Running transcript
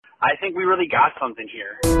I think we really got something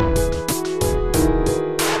here.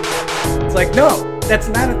 It's like, no, that's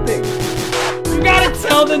not a thing. You gotta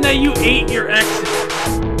tell them that you ate your exit.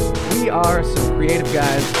 We are some creative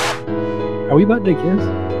guys. Are we about to kiss?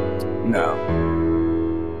 No.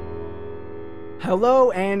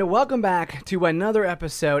 Hello and welcome back to another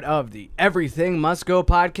episode of the Everything Must Go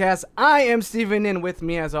podcast. I am Steven, and with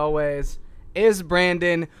me as always is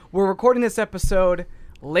Brandon. We're recording this episode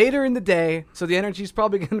later in the day, so the energy is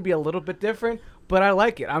probably going to be a little bit different, but I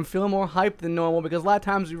like it. I'm feeling more hyped than normal because a lot of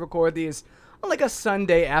times we record these on like a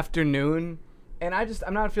Sunday afternoon, and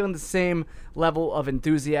I'm not feeling the same level of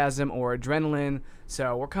enthusiasm or adrenaline,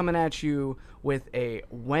 so we're coming at you with a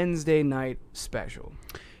Wednesday night special.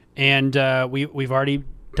 And we've already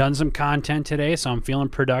done some content today, so I'm feeling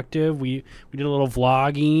productive. We did a little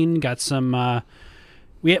vlogging, got some...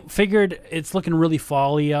 we figured it's looking really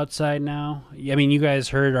fall-y outside now. I mean, you guys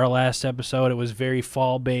heard our last episode. It was very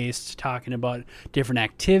fall-based, talking about different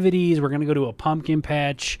activities. We're going to go to a pumpkin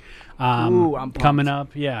patch Ooh, I'm pumped. coming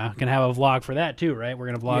up. Yeah, going to have a vlog for that too, right? We're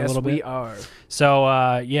going to vlog a little bit. Yes, we are.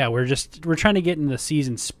 So, yeah, we're trying to get in the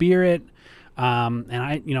season spirit. And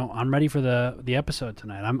I'm ready for the episode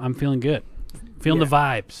tonight. I'm feeling good. Feeling the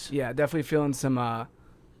vibes. Yeah, definitely feeling some,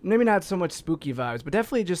 maybe not so much spooky vibes, but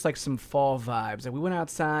definitely just like some fall vibes. Like we went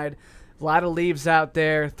outside, a lot of leaves out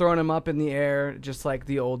there, throwing them up in the air, just like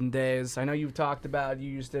the olden days. I know you've talked about you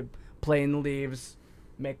used to play in the leaves,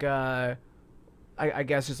 make I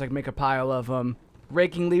guess just like make a pile of them.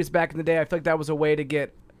 Raking leaves back in the day, I feel like that was a way to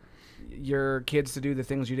get your kids to do the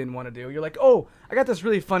things you didn't want to do. You're like, oh, I got this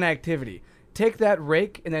really fun activity. Take that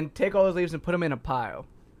rake and then take all those leaves and put them in a pile.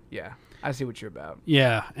 Yeah, I see what you're about.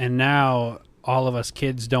 Yeah, and now all of us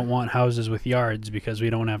kids don't want houses with yards because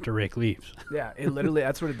we don't have to rake leaves. Yeah, it literally,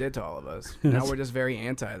 that's what it did to all of us. Now we're just very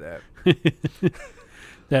anti that.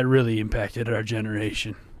 That really impacted our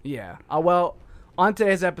generation. Yeah. Well, on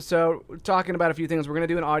today's episode, we're talking about a few things. We're going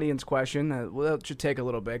to do an audience question. It should take a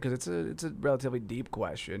little bit because it's a relatively deep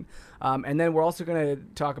question. And then we're also going to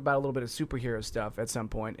talk about a little bit of superhero stuff at some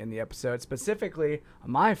point in the episode, specifically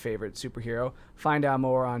my favorite superhero. Find out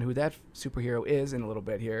more on who that superhero is in a little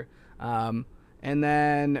bit here. And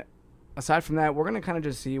then aside from that, we're going to kind of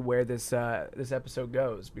just see where this episode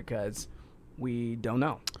goes because we don't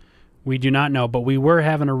know. We do not know, but we were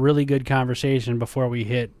having a really good conversation before we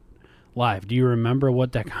hit live. Do you remember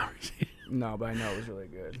what that conversation? No, but I know it was really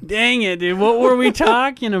good. Dang it, dude. What were we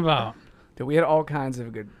talking about? Dude, we had all kinds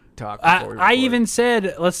of good talk. I even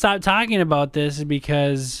said, let's stop talking about this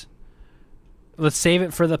because let's save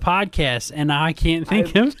it for the podcast. And now I can't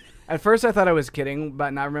think of. At first, I thought I was kidding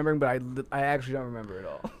about not remembering, but I actually don't remember at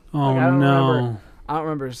all. Oh, I no. don't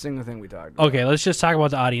remember a single thing we talked about. Okay, let's just talk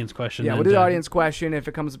about the audience question. Yeah, then, we'll do the audience question. If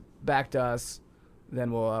it comes back to us,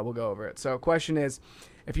 then we'll go over it. So, question is,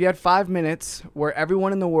 if you had 5 minutes where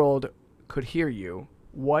everyone in the world could hear you,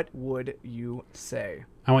 what would you say?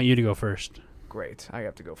 I want you to go first. Great. I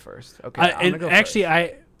have to go first. Okay, I'm going to go actually,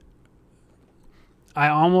 first. I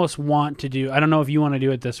almost want to do, I don't know if you want to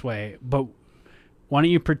do it this way, but why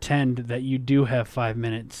don't you pretend that you do have 5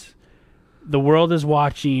 minutes? The world is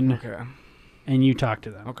watching, Okay. and you talk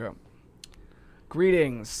to them. Okay.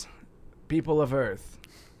 Greetings, people of Earth.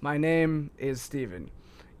 My name is Steven.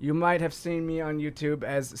 You might have seen me on YouTube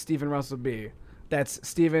as Steven Russell B. That's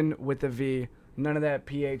Steven with a V. None of that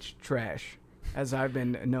PH trash, as I've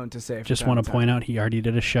been known to say. Just want to point out he already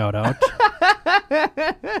did a shout out.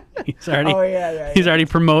 He's already, he's already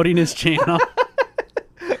promoting his channel.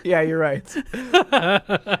 Yeah, you're right.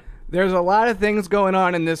 There's a lot of things going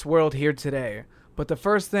on in this world here today, but the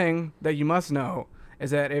first thing that you must know is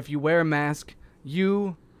that if you wear a mask,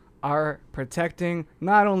 you are protecting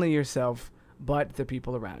not only yourself, but the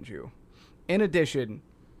people around you. In addition,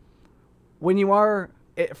 when you are,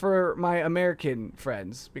 for my American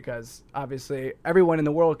friends, because obviously everyone in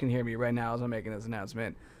the world can hear me right now as I'm making this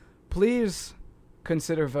announcement, please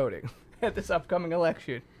consider voting at this upcoming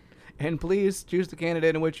election. And please choose the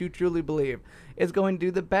candidate in which you truly believe is going to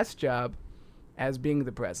do the best job as being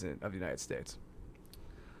the president of the United States.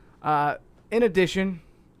 In addition,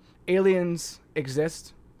 aliens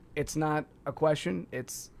exist. It's not a question.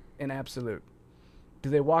 It's an absolute. Do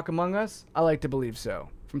they walk among us? I like to believe so,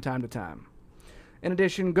 from time to time. In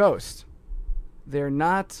addition, ghosts. They're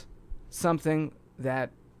not something that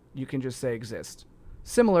you can just say exist.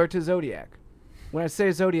 Similar to Zodiac. When I say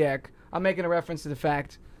Zodiac, I'm making a reference to the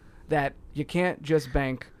fact that you can't just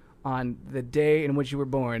bank on the day in which you were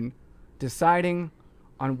born, deciding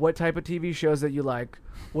on what type of TV shows that you like,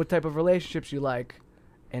 what type of relationships you like,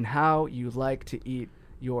 and how you like to eat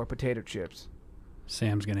your potato chips.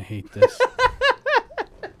 Sam's going to hate this.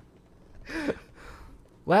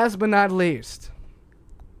 Last but not least,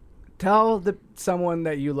 tell someone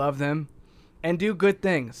that you love them and do good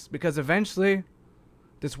things, because eventually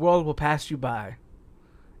this world will pass you by.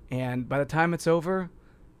 And by the time it's over,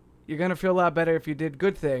 you're going to feel a lot better if you did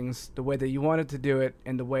good things the way that you wanted to do it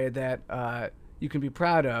and the way that you can be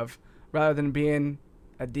proud of, rather than being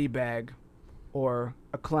a D-bag or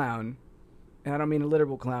a clown. And I don't mean a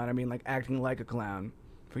literal clown. I mean like acting like a clown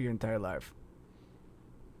for your entire life.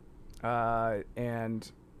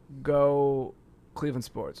 And go Cleveland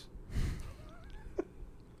sports.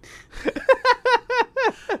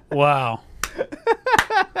 Wow.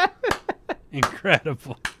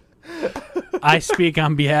 Incredible. I speak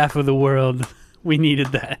on behalf of the world. We needed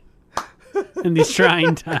that. In these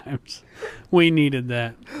trying times. We needed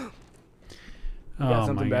that. You got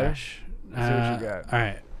something better? Gosh. Let's see what you got. All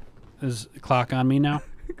right. Is the clock on me now?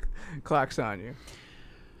 Clock's on you.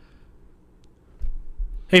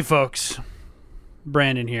 Hey, folks.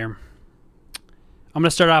 Brandon here. I'm going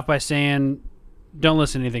to start off by saying don't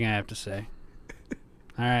listen to anything I have to say.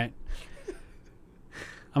 All right.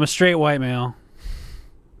 I'm a straight white male.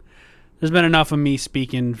 There's been enough of me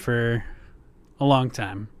speaking for a long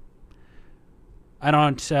time. I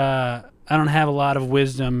don't have a lot of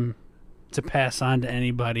wisdom to pass on to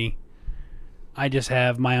anybody. I just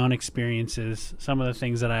have my own experiences, some of the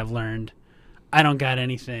things that I've learned. I don't got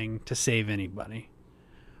anything to save anybody.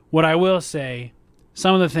 What I will say,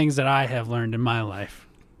 some of the things that I have learned in my life.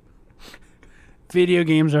 Video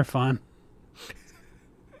games are fun.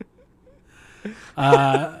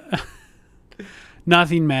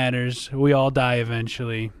 Nothing matters. We all die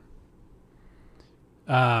eventually.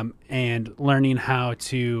 And learning how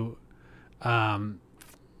to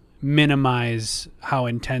minimize how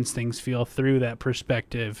intense things feel through that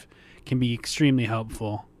perspective can be extremely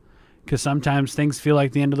helpful. Because sometimes things feel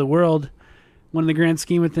like the end of the world. When in the grand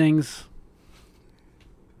scheme of things,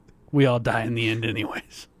 we all die in the end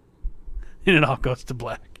anyways. And it all goes to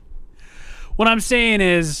black. What I'm saying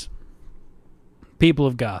is, people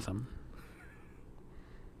of Gotham.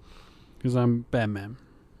 Because I'm Batman.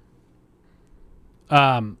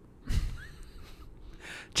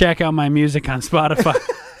 Check out my music on Spotify.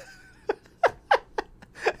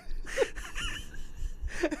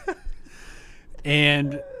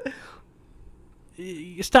 And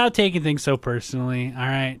stop taking things so personally, all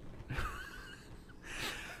right?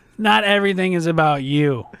 Not everything is about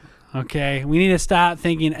you, okay? We need to stop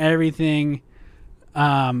thinking everything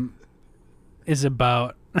is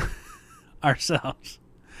about ourselves.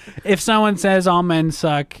 If someone says all men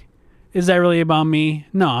suck, is that really about me?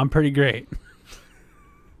 No, I'm pretty great.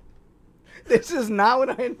 This is not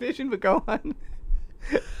what I envisioned, but go on.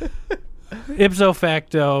 Ipso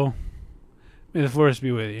facto, may the force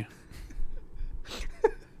be with you.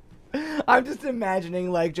 I'm just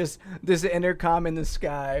imagining like just this intercom in the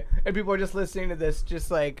sky, and people are just listening to this just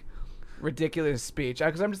like ridiculous speech.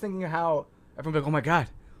 Because I'm just thinking how everyone's like, "Oh my god,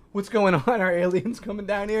 what's going on? Are aliens coming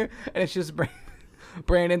down here?" And it's just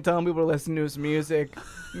Brandon telling people to listen to his music.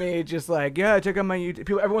 Me just like, "Yeah, check out my YouTube."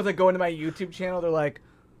 People, everyone's like going to my YouTube channel. They're like,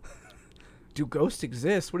 "Do ghosts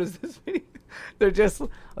exist? What is this video?" They're just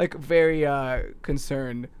like very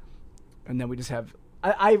concerned, and then we just have.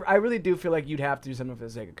 I really do feel like you'd have to do something for the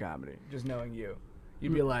sake of comedy. Just knowing you,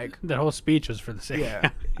 you'd be like, that whole speech was for the sake. Yeah,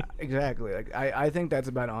 exactly. Like I think that's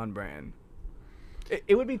about on brand.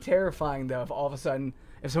 It would be terrifying though if all of a sudden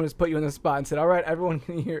if someone just put you on the spot and said, "All right, everyone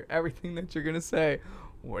can hear everything that you're gonna say.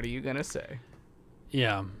 What are you gonna say?"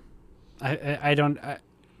 Yeah, I don't.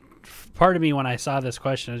 Part of me when I saw this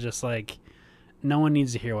question was just like, no one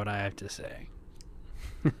needs to hear what I have to say.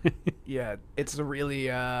 Yeah, it's a really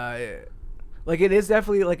like it is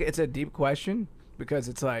definitely like it's a deep question because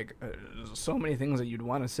it's like so many things that you'd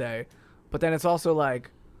want to say, but then it's also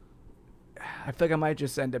like I feel like I might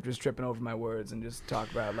just end up just tripping over my words and just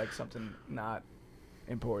talk about like something not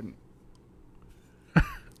important.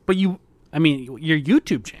 But your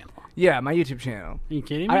YouTube channel. Yeah, my YouTube channel. Are you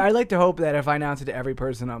kidding me? I like to hope that if I announced it to every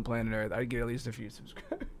person on planet Earth, I'd get at least a few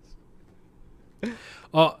subscribers.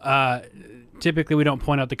 Oh, typically we don't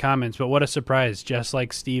point out the comments, but what a surprise! Just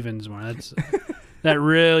like Steven's one. That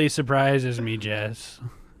really surprises me, Jess.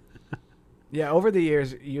 Yeah, over the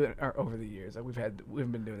years, we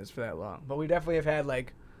haven't been doing this for that long, but we definitely have had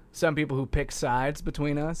like some people who pick sides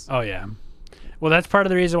between us. Oh yeah. Well, that's part of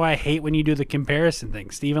the reason why I hate when you do the comparison thing.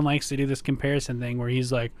 Steven likes to do this comparison thing where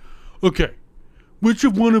he's like, "Okay, which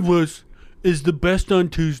of one of us is the best on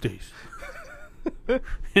Tuesdays?" And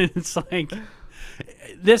it's like,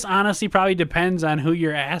 this honestly probably depends on who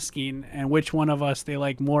you're asking and which one of us they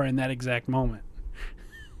like more in that exact moment.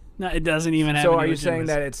 No, it doesn't even have. So are you saying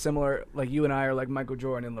that it's similar? Like you and I are like Michael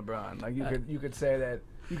Jordan and LeBron. Like you could say that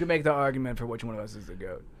You could make the argument for which one of us is the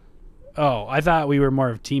GOAT. Oh, I thought we were more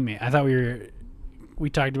of teammates. I thought we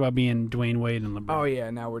talked about being Dwayne Wade and LeBron. Oh, yeah,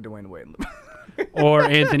 now we're Dwayne Wade and LeBron. Or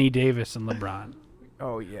Anthony Davis and LeBron.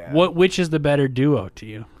 Oh, yeah. Which is the better duo to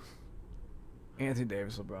you? Anthony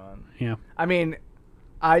Davis, LeBron. Yeah. I mean,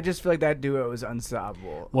 I just feel like that duo is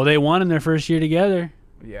unstoppable. Well, they won in their first year together.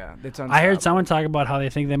 Yeah, it's unstoppable. I heard someone talk about how they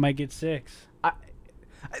think they might get 6.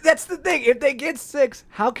 That's the thing. If they get 6,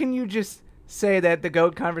 how can you just say that the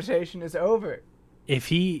GOAT conversation is over? If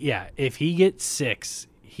he gets 6,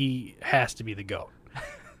 he has to be the GOAT.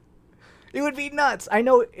 It would be nuts. I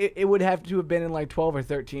know it would have to have been in like 12 or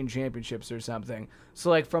 13 championships or something. So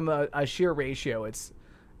like from a sheer ratio, it's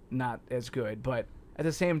not as good. But at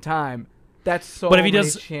the same time, that's so but if he many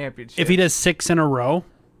does, championships. If he does 6 in a row,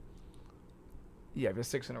 yeah, if it's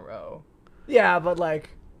 6 in a row. Yeah, but like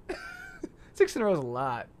 6 in a row is a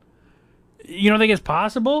lot. you don't think it's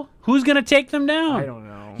possible? Who's gonna take them down? I don't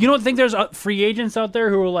know. You don't think there's free agents out there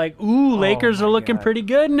who are like, ooh, Lakers my are looking God. pretty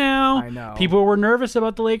good now. I know. People were nervous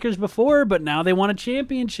about the Lakers before, but now they won a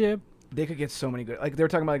championship. They could get so many good. Like they were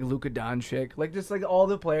talking about like Luka Doncic, like just like all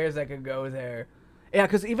the players that could go there. Yeah,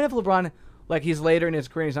 because even if LeBron, like he's later in his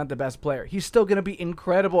career, he's not the best player. He's still gonna be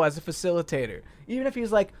incredible as a facilitator. Even if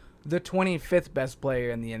he's like the 25th best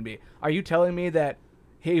player in the NBA. Are you telling me that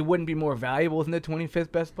he wouldn't be more valuable than the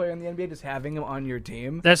 25th best player in the NBA just having him on your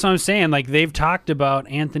team? That's what I'm saying. Like they've talked about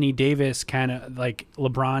Anthony Davis kind of like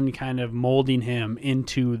LeBron kind of molding him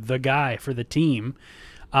into the guy for the team.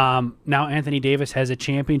 Now Anthony Davis has a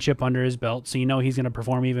championship under his belt, so you know he's going to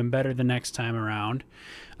perform even better the next time around.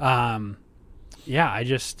 Yeah, I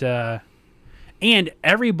just and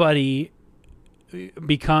everybody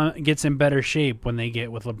gets in better shape when they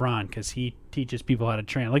get with LeBron because he teaches people how to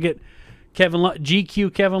train. Look at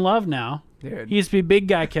GQ Kevin Love now. Dude. He used to be big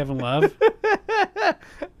guy Kevin Love.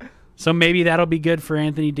 So maybe that'll be good for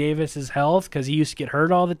Anthony Davis's health because he used to get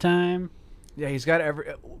hurt all the time. Yeah, he's got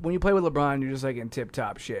when you play with LeBron, you're just like in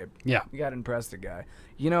tip-top shape. Yeah. You got to impress the guy.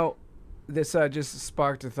 You know, this just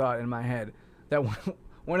sparked a thought in my head that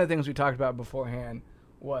one of the things we talked about beforehand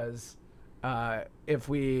was if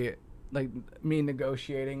we, like me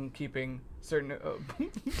negotiating, keeping certain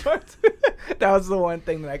parts. That was the one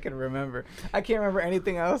thing that I can remember. I can't remember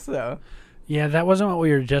anything else, though. Yeah, that wasn't what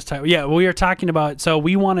we were just talking. Yeah, we were talking about. So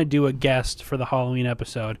we want to do a guest for the Halloween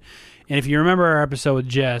episode, and if you remember our episode with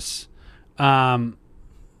Jess, the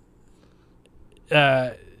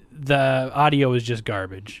audio was just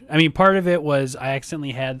garbage. I mean, part of it was I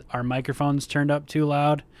accidentally had our microphones turned up too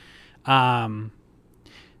loud,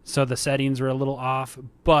 so the settings were a little off.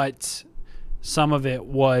 But some of it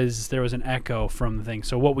was there was an echo from the thing.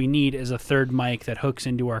 So what we need is a third mic that hooks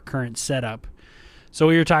into our current setup. So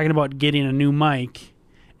we were talking about getting a new mic,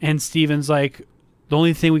 and Steven's like, the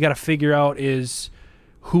only thing we got to figure out is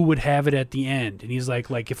who would have it at the end. And he's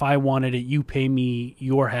like if I wanted it, you pay me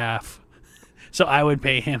your half. So I would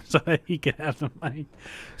pay him so that he could have the mic.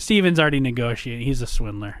 Steven's already negotiating. He's a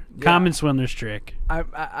swindler. Yeah. Common swindler's trick.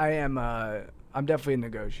 I am. I'm definitely a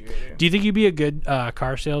negotiator. Do you think you'd be a good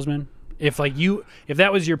car salesman? If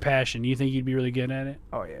that was your passion, do you think you'd be really good at it?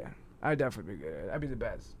 Oh yeah, I'd definitely be good at it. I'd be the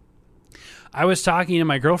best. I was talking to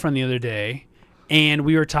my girlfriend the other day, and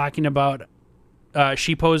we were talking about.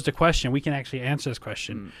 She posed a question. We can actually answer this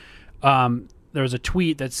question. There was a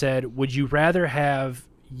tweet that said, "Would you rather have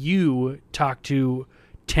you talk to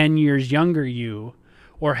 10 years younger you,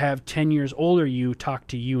 or have 10 years older you talk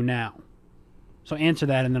to you now?" So answer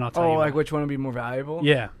that, and then I'll tell you. Oh, like which one would be more valuable?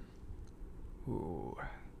 Yeah. Ooh.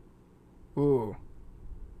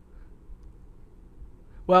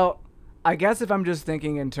 Well, I guess if I'm just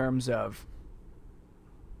thinking in terms of,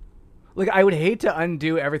 like, I would hate to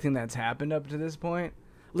undo everything that's happened up to this point.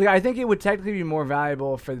 Like, I think it would technically be more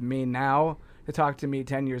valuable for me now to talk to me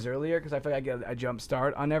 10 years earlier because I feel like I get a jump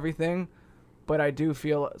start on everything. But I do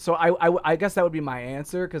feel so. I guess that would be my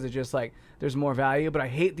answer because it's just like there's more value. But I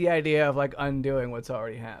hate the idea of like undoing what's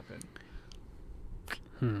already happened.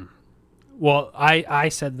 Well, I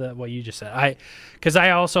said what you just said. Because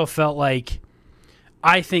I also felt like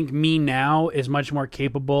I think me now is much more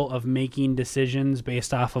capable of making decisions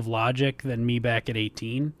based off of logic than me back at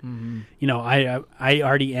 18. Mm-hmm. You know, I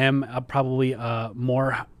already am probably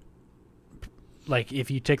more. Like if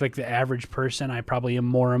you take like the average person, I probably am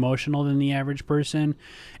more emotional than the average person.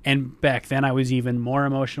 And back then I was even more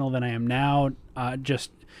emotional than I am now, just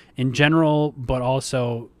in general, but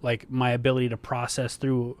also like my ability to process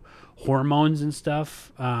through hormones and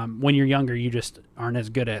stuff. When you're younger, you just aren't as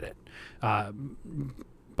good at it,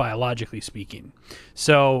 biologically speaking.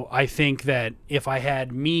 So I think that if I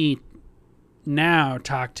had me now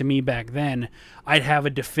talk to me back then, I'd have a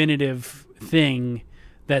definitive thing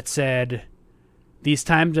that said, these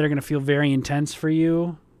times that are going to feel very intense for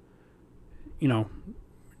you, you know,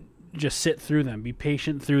 just sit through them, be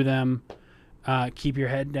patient through them, keep your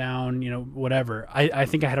head down, you know, whatever. I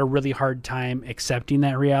think I had a really hard time accepting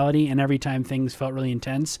that reality, and every time things felt really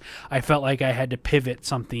intense, I felt like I had to pivot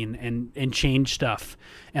something and change stuff.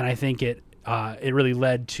 And I think it really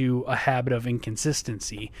led to a habit of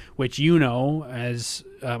inconsistency, which, you know, as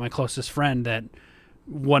my closest friend, that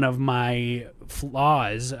one of my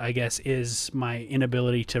flaws, I guess, is my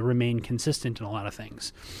inability to remain consistent in a lot of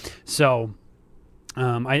things. So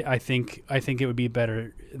I think it would be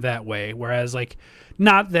better that way. Whereas, like,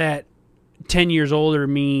 not that 10 years older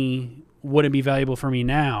me wouldn't be valuable for me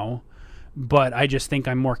now, but I just think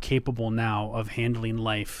I'm more capable now of handling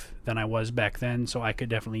life than I was back then. So I could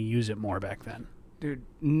definitely use it more back then. Dude,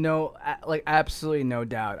 no, like, absolutely no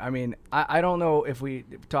doubt. I mean, I don't know if we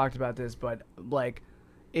talked about this, but, like,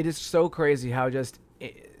 it is so crazy how just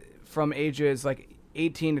from ages, like,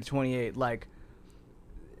 18 to 28, like,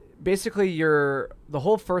 basically the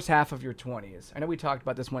whole first half of your 20s. I know we talked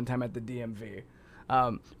about this one time at the DMV.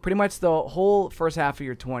 Pretty much the whole first half of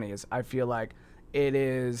your 20s, I feel like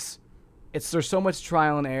there's so much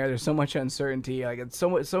trial and error, there's so much uncertainty, like, it's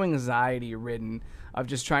so anxiety ridden of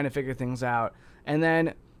just trying to figure things out. And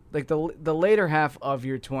then, like, the later half of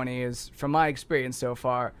your 20s, from my experience so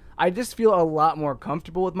far, I just feel a lot more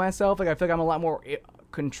comfortable with myself. Like, I feel like I'm a lot more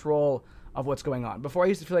control of what's going on. Before, I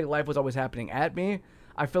used to feel like life was always happening at me.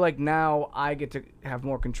 I feel like now I get to have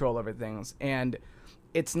more control over things. And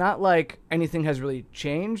it's not like anything has really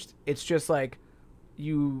changed. It's just like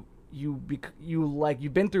you've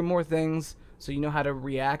been through more things, so you know how to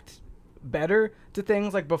react better to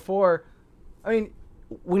things. Like, before, I mean,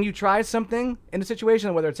 when you try something in a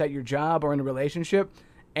situation, whether it's at your job or in a relationship,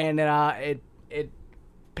 and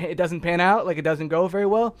it doesn't pan out, like, it doesn't go very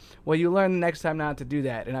well, you learn the next time not to do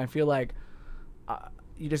that. And I feel like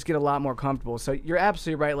you just get a lot more comfortable. So you're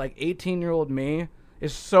absolutely right. Like, 18-year-old me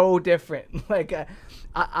is so different. Like,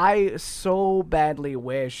 I so badly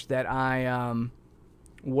wish that I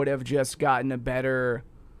would have just gotten a better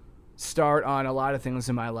start on a lot of things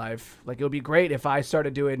in my life. Like, it would be great if I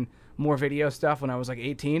started doing more video stuff when I was like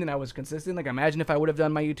 18 and I was consistent. Like, imagine if I would have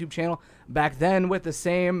done my YouTube channel back then with the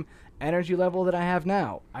same energy level that I have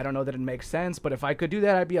now. I don't know that it makes sense, but if I could do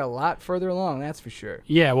that, I'd be a lot further along, that's for sure.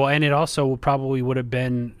 Yeah, well, and it also probably would have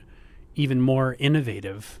been even more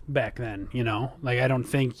innovative back then, you know? Like, I don't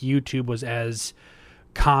think YouTube was as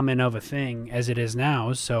common of a thing as it is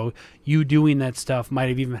now, so you doing that stuff might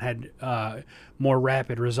have even had more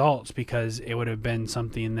rapid results because it would have been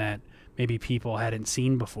something that maybe people hadn't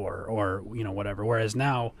seen before, or, you know, whatever. Whereas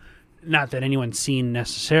now, not that anyone's seen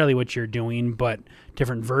necessarily what you're doing, but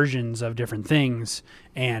different versions of different things.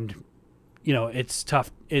 And, you know, it's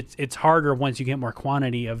tough. It's harder once you get more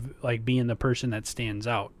quantity of, like, being the person that stands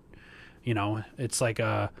out. You know, it's like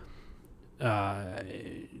a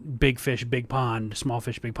big fish, big pond, small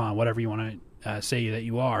fish, big pond, whatever you want to say that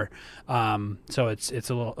you are. So it's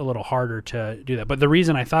a little harder to do that. But the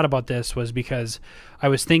reason I thought about this was because I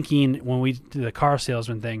was thinking, when we did the car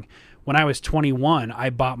salesman thing, when I was 21, I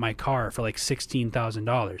bought my car for like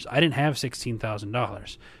 $16,000. I didn't have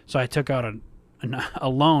 $16,000. So I took out a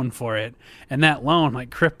loan for it. And that loan, like,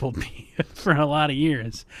 crippled me for a lot of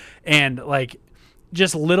years. And, like,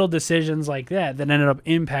 just little decisions like that ended up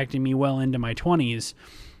impacting me well into my 20s.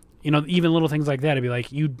 You know, even little things like that, I'd be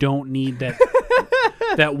like, you don't need that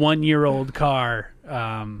that 1-year-old car.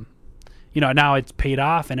 You know, now it's paid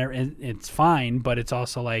off and it's fine, but it's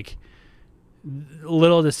also like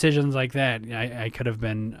little decisions like that I could have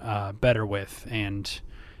been better with. And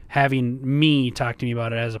having me talk to me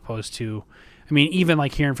about it, as opposed to, I mean, even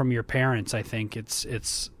like hearing from your parents, I think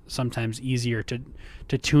it's sometimes easier to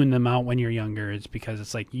tune them out when you're younger. It's because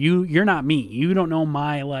it's like, you're not me. You don't know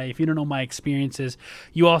my life. You don't know my experiences.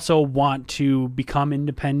 You also want to become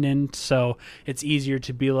independent. So it's easier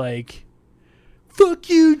to be like, fuck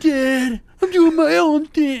you, Dad. I'm doing my own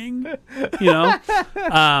thing. You know?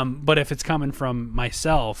 But if it's coming from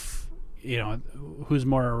myself, you know, who's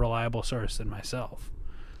more a reliable source than myself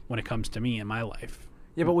when it comes to me and my life?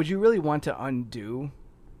 Yeah, but would you really want to undo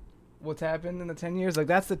what's happened in the 10 years? Like,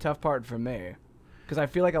 that's the tough part for me. Because I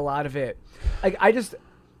feel like a lot of it, like,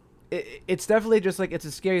 it's definitely just, like, it's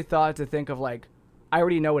a scary thought to think of, like, I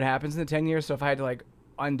already know what happens in the 10 years, so if I had to, like,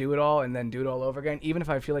 undo it all and then do it all over again, even if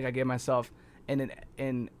I feel like I gave myself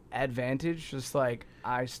an advantage, just, like,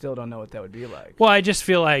 I still don't know what that would be like. Well, I just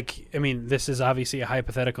feel like, I mean, this is obviously a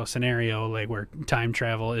hypothetical scenario, like, where time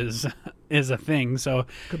travel is a thing. So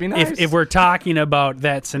could be nice. If we're talking about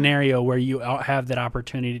that scenario where you have that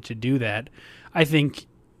opportunity to do that, I think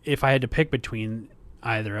if I had to pick between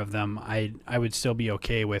either of them, I would still be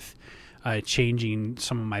okay with changing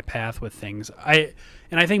some of my path with things. I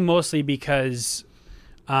think mostly because,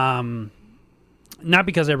 not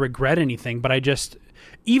because I regret anything, but I just,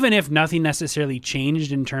 even if nothing necessarily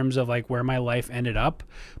changed in terms of like where my life ended up,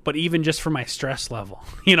 but even just for my stress level,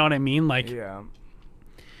 you know what I mean? Like, Yeah.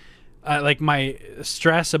 Like my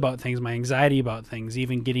stress about things, my anxiety about things,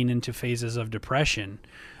 even getting into phases of depression.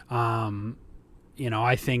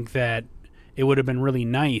 I think that it would have been really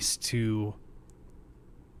nice to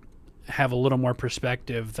have a little more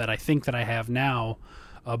perspective that I think that I have now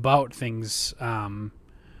about things,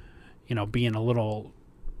 being a little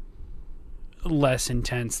less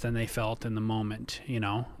intense than they felt in the moment,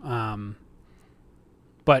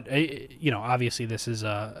 but obviously this is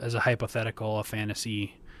as a hypothetical, a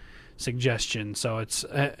fantasy suggestion. So it's,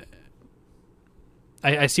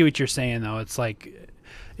 I see what you're saying though. It's like,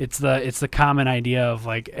 it's the common idea of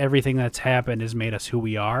like everything that's happened has made us who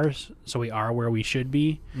we are. So we are where we should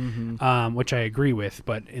be, which I agree with.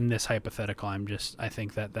 But in this hypothetical, I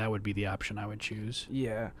think that would be the option I would choose.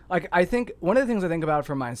 Yeah. Like, I think one of the things I think about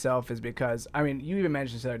for myself is because, I mean, you even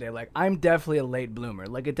mentioned this the other day, like, I'm definitely a late bloomer.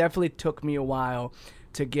 Like, it definitely took me a while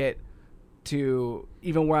to get to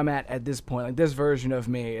even where I'm at this point. Like, this version of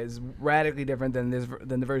me is radically different than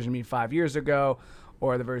the version of me 5 years ago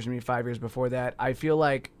or the version of me 5 years before that. I feel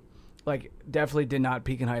like definitely did not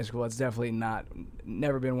peak in high school. It's definitely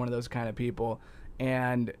never been one of those kind of people.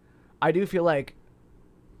 And I do feel like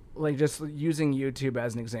just using YouTube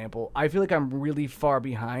as an example, I feel like I'm really far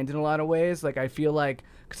behind in a lot of ways. Like, I feel like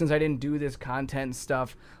since I didn't do this content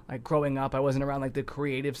stuff, like growing up, I wasn't around like the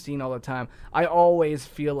creative scene all the time. I always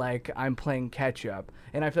feel like I'm playing catch up.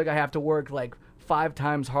 And I feel like I have to work like 5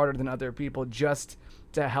 times harder than other people just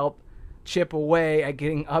to help chip away at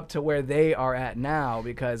getting up to where they are at now.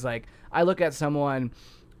 Because like, I look at someone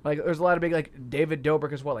like, there's a lot of big, like David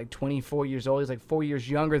Dobrik is like 24 years old. He's like 4 years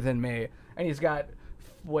younger than me, and he's got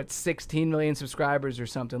 16 million subscribers or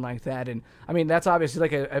something like that. And I mean, that's obviously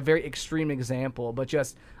like a very extreme example, but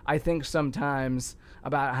just I think sometimes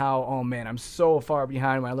about how, oh man, I'm so far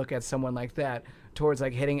behind when I look at someone like that towards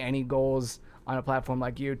like hitting any goals on a platform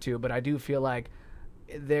like YouTube. But I do feel like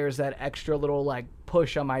there's that extra little like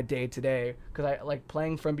push on my day to day, because I like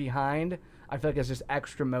playing from behind. I feel like it's just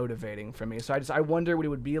extra motivating for me. So I wonder what it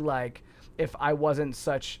would be like if I wasn't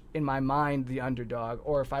such, in my mind, the underdog,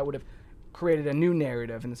 or if I would have created a new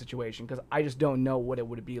narrative in the situation, because I just don't know what it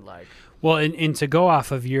would be like. Well, and to go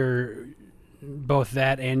off of your, both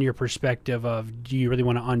that and your perspective of, do you really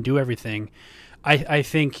want to undo everything? I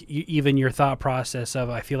think even your thought process of,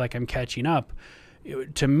 I feel like I'm catching up,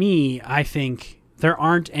 to me, I think there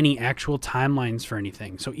aren't any actual timelines for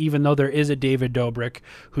anything. So even though there is a David Dobrik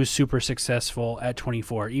who's super successful at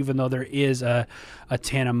 24, even though there is a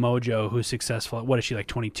Tana Mojo who's successful at, what is she, like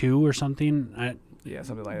 22 or something? Yeah,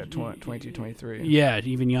 something like that, 22, 23. Yeah,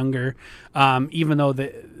 even younger. Even though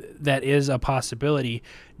that is a possibility.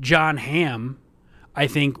 John Hamm, I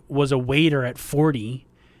think, was a waiter at 40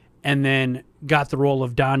 and then got the role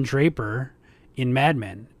of Don Draper in Mad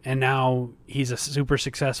Men. And now he's a super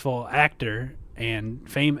successful actor and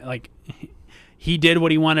like he did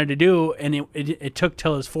what he wanted to do, and it took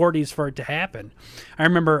till his 40s for it to happen. I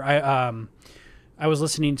remember I was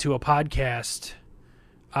listening to a podcast,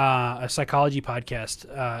 a psychology podcast.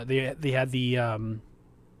 They had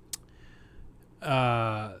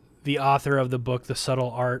the author of the book The Subtle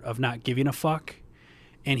Art of Not Giving a Fuck,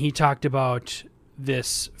 and he talked about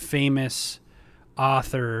this famous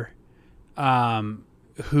author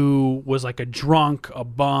who was like a drunk, a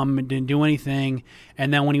bum, didn't do anything,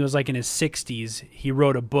 and then when he was like in his 60s, he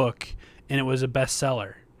wrote a book, and it was a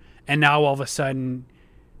bestseller. And now all of a sudden,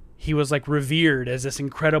 he was like revered as this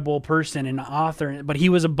incredible person and author, but he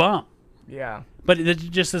was a bum. Yeah. But it's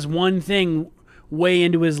just this one thing way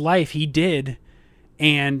into his life he did,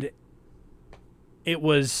 and it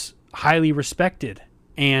was highly respected.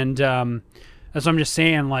 And that's what I'm just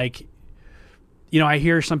saying, like, I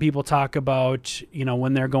hear some people talk about,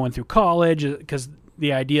 when they're going through college, because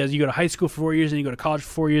the idea is you go to high school for 4 years and you go to college for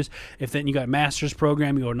 4 years. If then you got a master's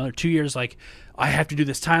program, you go another 2 years. Like, I have to do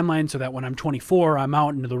this timeline so that when I'm 24, I'm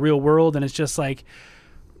out into the real world. And it's just like,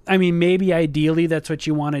 I mean, maybe ideally that's what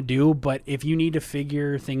you want to do, but if you need to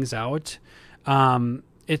figure things out, be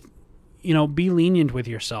lenient with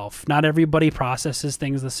yourself. Not everybody processes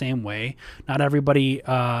things the same way. Not everybody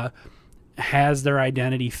has their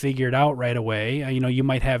identity figured out right away. You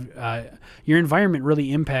might have your environment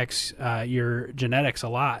really impacts your genetics a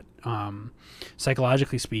lot,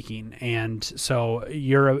 psychologically speaking. And so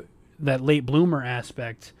that late bloomer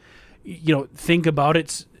aspect, think about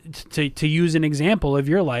it to use an example of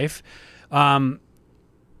your life.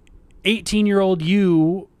 18-year-old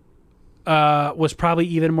you was probably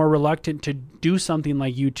even more reluctant to do something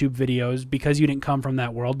like YouTube videos because you didn't come from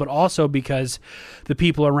that world, but also because the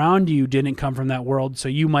people around you didn't come from that world, so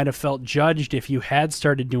you might have felt judged if you had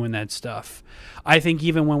started doing that stuff. I think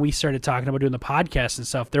even when we started talking about doing the podcast and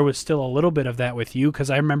stuff, there was still a little bit of that with you,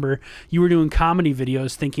 because I remember you were doing comedy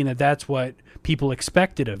videos thinking that that's what people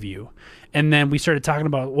expected of you. And then we started talking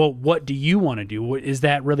about, well, what do you want to do? Is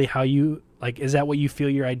that really how you... Like, is that what you feel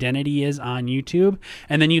your identity is on YouTube?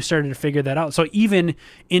 And then you started to figure that out. So even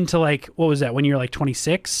into like, what was that, when you were like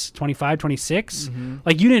 26, 25, 26?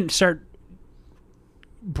 Like, you didn't start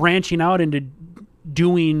branching out into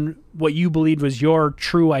doing what you believed was your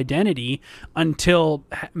true identity until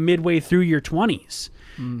midway through your 20s,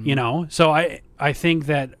 you know? So I think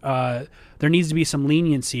that there needs to be some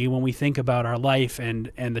leniency when we think about our life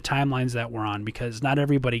and the timelines that we're on, because not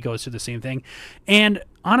everybody goes through the same thing. And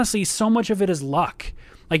honestly, so much of it is luck.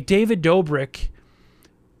 Like David Dobrik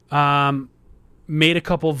made a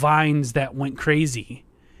couple vines that went crazy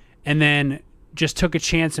and then just took a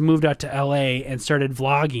chance and moved out to LA and started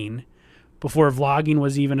vlogging before vlogging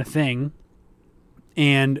was even a thing.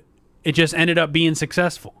 And it just ended up being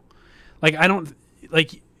successful. Like, I don't,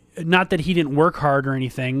 like, not that he didn't work hard or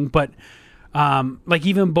anything, but like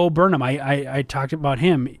even Bo Burnham, I talked about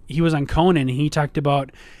him. He was on Conan, and he talked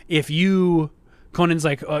about Conan's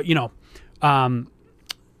like,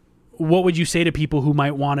 what would you say to people who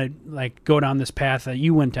might want to like go down this path that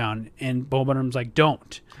you went down? And Bo Burnham's like,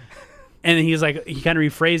 don't. And then he's like, he kind of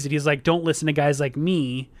rephrased it. He's like, don't listen to guys like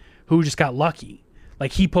me who just got lucky.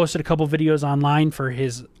 Like, he posted a couple videos online for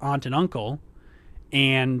his aunt and uncle,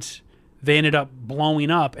 and they ended up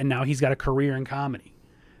blowing up, and now he's got a career in comedy.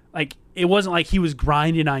 Like, it wasn't like he was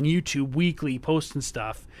grinding on YouTube weekly, posting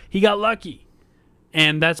stuff. He got lucky,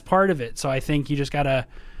 and that's part of it. So I think you just gotta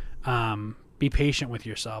be patient with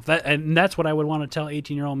yourself. And that's what I would want to tell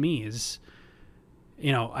 18-year-old me is,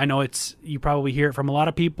 you know, I know you probably hear it from a lot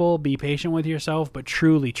of people, be patient with yourself, but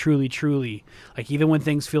truly, truly, truly, like, even when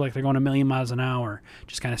things feel like they're going a million miles an hour,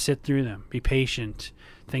 just kind of sit through them, be patient.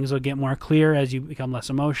 Things will get more clear as you become less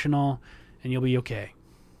emotional, and you'll be okay.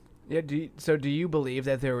 Yeah. Do you believe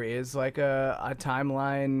that there is like a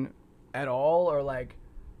timeline at all, or like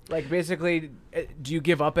basically, do you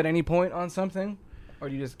give up at any point on something, or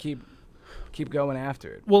do you just keep going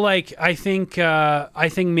after it? Well, like, I think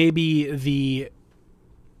maybe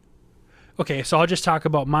okay, so I'll just talk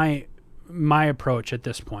about my approach at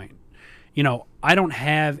this point. You know, I don't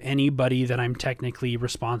have anybody that I'm technically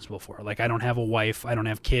responsible for. Like, I don't have a wife. I don't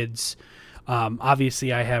have kids.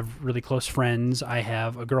 Obviously, I have really close friends. I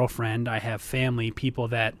have a girlfriend. I have family, people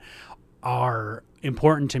that are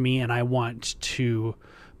important to me, and I want to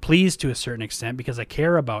please to a certain extent because I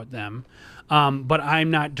care about them. But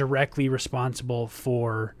I'm not directly responsible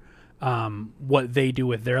for what they do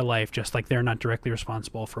with their life, just like they're not directly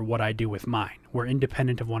responsible for what I do with mine. We're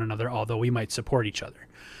independent of one another, although we might support each other.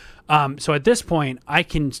 So at this point, I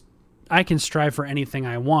can strive for anything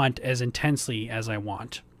I want as intensely as I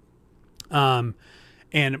want. And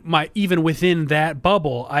even within that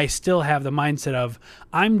bubble, I still have the mindset of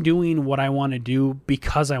I'm doing what I want to do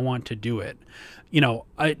because I want to do it. You know,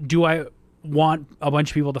 do I want a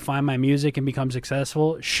bunch of people to find my music and become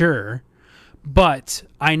successful? Sure. But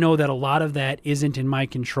I know that a lot of that isn't in my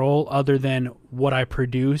control other than what I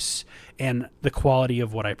produce and the quality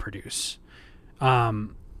of what I produce.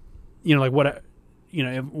 You know, like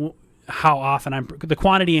how often the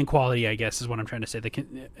quantity and quality, I guess, is what I'm trying to say.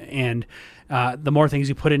 And the more things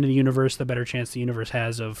you put into the universe, the better chance the universe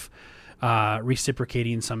has of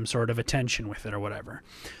reciprocating some sort of attention with it or whatever.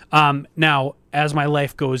 Now, as my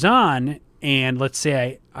life goes on, and let's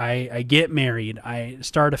say I get married, I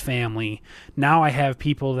start a family, now I have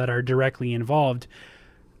people that are directly involved,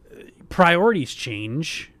 priorities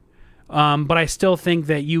change. But I still think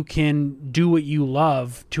that you can do what you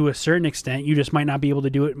love to a certain extent. You just might not be able to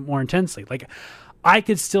do it more intensely. Like, I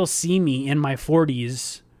could still see me in my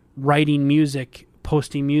 40s writing music,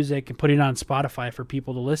 posting music, and putting it on Spotify for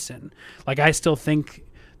people to listen. Like, I still think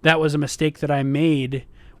that was a mistake that I made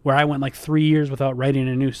where I went like 3 years without writing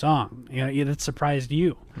a new song. You know, that surprised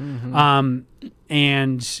you. Mm-hmm.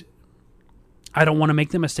 And I don't want to make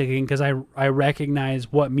the mistake again because I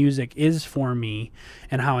recognize what music is for me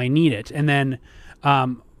and how I need it. And then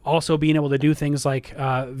also being able to do things like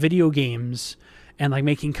video games and like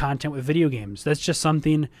making content with video games. That's just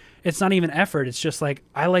something, it's not even effort. It's just like,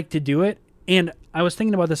 I like to do it. And I was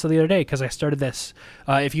thinking about this the other day because I started this.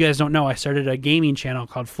 If you guys don't know, I started a gaming channel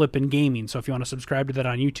called Flippin' Gaming. So if you want to subscribe to that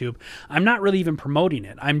on YouTube, I'm not really even promoting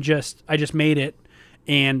it. I just made it.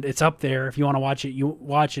 And it's up there. If you want to watch it, you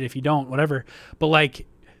watch it. If you don't, whatever. But like,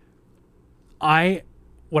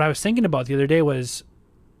 what I was thinking about the other day was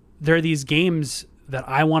there are these games that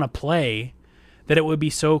I want to play that it would be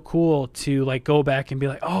so cool to like go back and be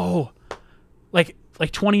like, oh, like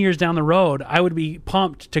 20 years down the road, I would be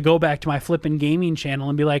pumped to go back to my flippin' gaming channel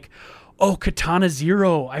and be like, oh, Katana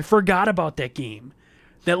Zero, I forgot about that game.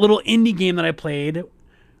 That little indie game that I played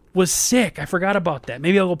was sick. I forgot about that.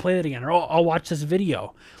 Maybe I'll go play that again, or I'll watch this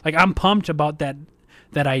video. Like, I'm pumped about that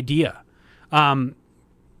idea. And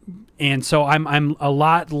so I'm a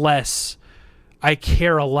lot less, I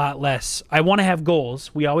care a lot less. I want to have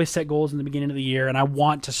goals. We always set goals in the beginning of the year, and I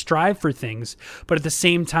want to strive for things. But at the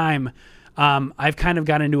same time, I've kind of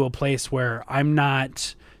gotten into a place where I'm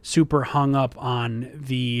not super hung up on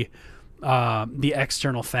the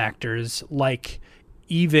external factors, like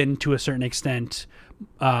even to a certain extent,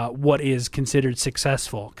 what is considered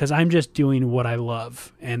successful, because I'm just doing what I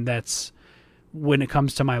love, and that's, when it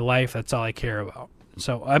comes to my life, that's all I care about.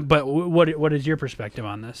 So, but what is your perspective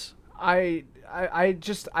on this? I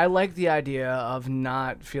like the idea of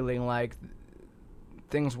not feeling like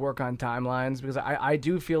things work on timelines, because I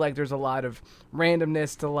do feel like there's a lot of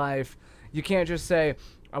randomness to life. You can't just say,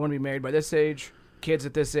 I want to be married by this age, kids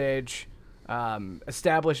at this age,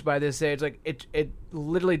 established by this age. Like, it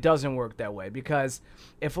literally doesn't work that way, because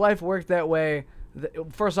if life worked that way,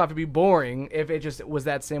 first off, it'd be boring if it just was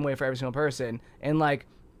that same way for every single person. And like,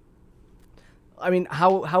 I mean,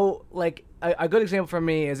 how like a good example for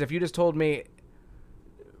me is if you just told me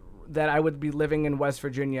that I would be living in West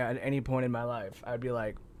Virginia at any point in my life, I'd be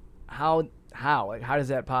like, how like, how does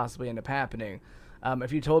that possibly end up happening?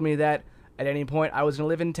 If you told me that at any point I was going to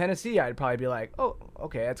live in Tennessee, I'd probably be like, oh,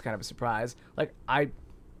 okay, that's kind of a surprise. Like, I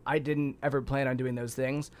didn't ever plan on doing those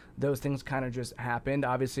things. Those things kind of just happened.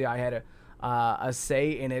 Obviously, I had a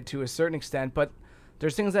say in it to a certain extent, but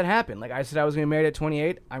there's things that happen. Like I said, I was going to be married at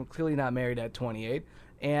 28. I'm clearly not married at 28.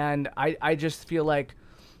 And I just feel like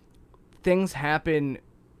things happen.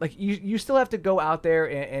 Like, you still have to go out there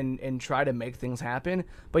and try to make things happen,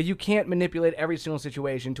 but you can't manipulate every single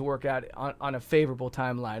situation to work out on a favorable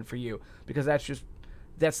timeline for you, because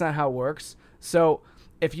that's not how it works. So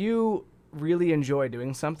if you really enjoy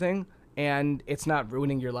doing something and it's not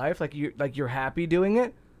ruining your life, like you're happy doing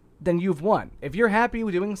it, then you've won. If you're happy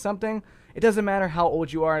with doing something, it doesn't matter how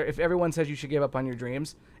old you are. If everyone says you should give up on your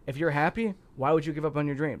dreams, if you're happy, why would you give up on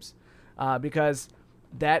your dreams? Because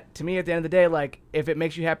that, to me, at the end of the day, like, if it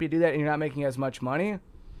makes you happy to do that and you're not making as much money,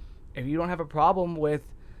 if you don't have a problem with,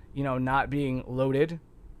 not being loaded,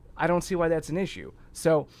 I don't see why that's an issue.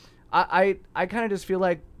 So I kind of just feel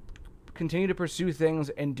like continue to pursue things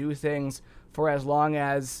and do things for as long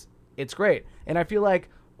as it's great. And I feel like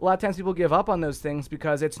a lot of times people give up on those things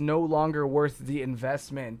because it's no longer worth the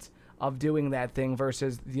investment of doing that thing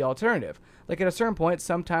versus the alternative. Like, at a certain point,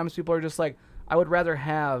 sometimes people are just like, I would rather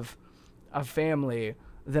have a family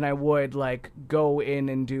than I would like go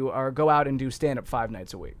out and do stand-up 5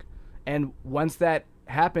 nights a week. And once that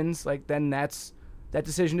happens, like, then that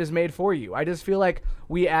decision is made for you. I just feel like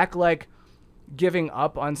we act like giving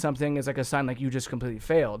up on something is like a sign like you just completely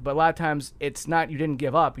failed. But a lot of times it's not, you didn't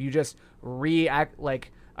give up. You just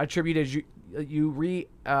attributed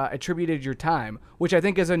your time, which I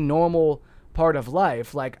think is a normal part of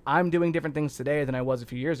life. Like, I'm doing different things today than I was a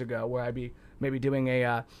few years ago, where I'd be maybe doing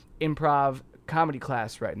a improv comedy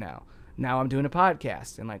class right now. Now I'm doing a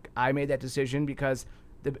podcast, and like, I made that decision because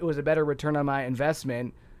it was a better return on my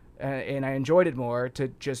investment, and I enjoyed it more to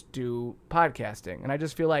just do podcasting. And I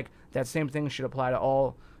just feel like that same thing should apply to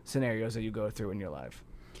all scenarios that you go through in your life.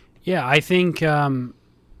 Yeah, I think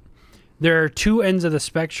there are two ends of the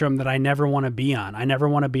spectrum that I never want to be on. I never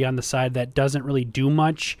want to be on the side that doesn't really do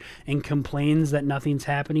much and complains that nothing's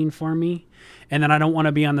happening for me. And then I don't want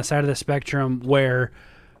to be on the side of the spectrum where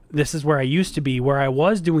this is where I used to be, where I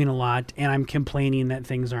was doing a lot and I'm complaining that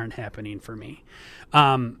things aren't happening for me.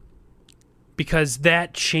 Because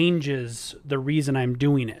that changes the reason I'm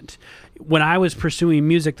doing it. When I was pursuing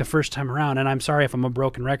music the first time around, and I'm sorry if I'm a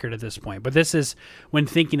broken record at this point, but this is when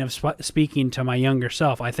thinking of speaking to my younger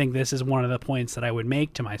self, I think this is one of the points that I would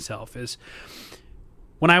make to myself is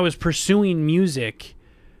when I was pursuing music,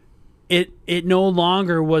 it no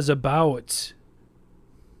longer was about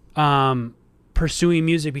pursuing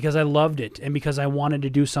music because I loved it and because I wanted to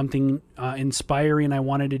do something inspiring. I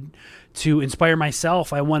wanted to inspire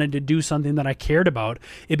myself. I wanted to do something that I cared about.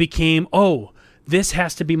 It became, this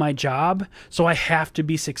has to be my job, so I have to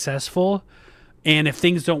be successful. And if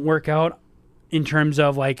things don't work out in terms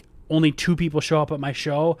of like only 2 people show up at my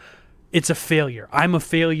show, it's a failure. I'm a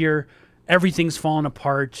failure. Everything's fallen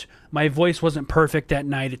apart. My voice wasn't perfect that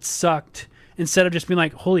night. It sucked. Instead of just being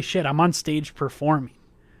like, holy shit, I'm on stage performing.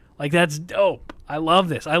 Like, that's dope. I love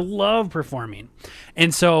this. I love performing.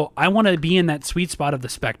 And so I want to be in that sweet spot of the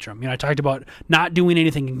spectrum. I talked about not doing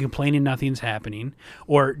anything and complaining nothing's happening,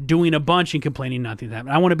 or doing a bunch and complaining nothing's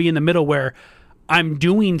happening. I want to be in the middle where I'm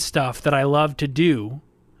doing stuff that I love to do,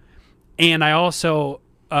 and I also,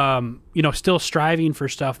 still striving for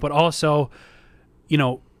stuff, but also,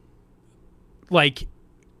 like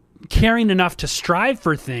caring enough to strive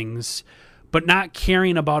for things, but not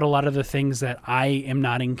caring about a lot of the things that I am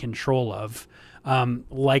not in control of,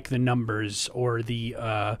 like the numbers or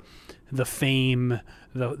the fame,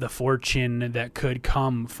 the fortune that could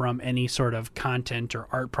come from any sort of content or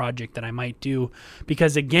art project that I might do.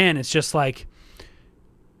 Because again, it's just like,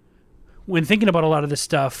 when thinking about a lot of this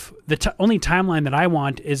stuff, the only timeline that I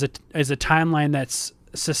want is a timeline that's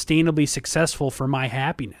sustainably successful for my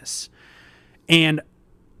happiness. And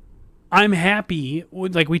I'm happy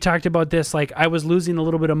with, like we talked about this, like I was losing a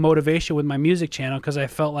little bit of motivation with my music channel because I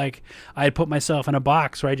felt like I had put myself in a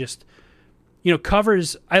box where I just,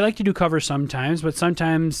 covers, I like to do covers sometimes, but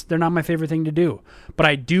sometimes they're not my favorite thing to do. But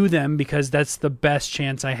I do them because that's the best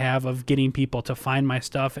chance I have of getting people to find my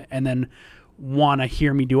stuff and then want to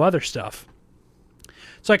hear me do other stuff.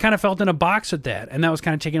 So I kind of felt in a box with that, and that was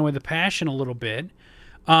kind of taking away the passion a little bit.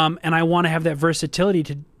 And I want to have that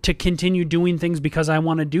versatility to continue doing things because I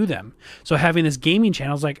want to do them. So having this gaming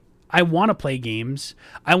channel is like, I want to play games.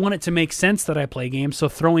 I want it to make sense that I play games. So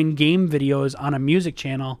throwing game videos on a music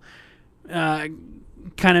channel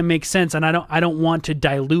kind of makes sense. And I don't want to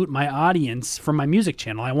dilute my audience from my music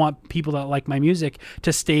channel. I want people that like my music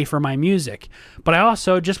to stay for my music. But I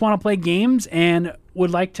also just want to play games and would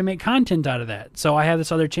like to make content out of that. So I have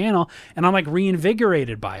this other channel and I'm like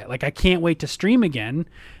reinvigorated by it. Like I can't wait to stream again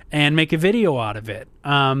and make a video out of it.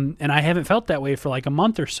 And I haven't felt that way for like a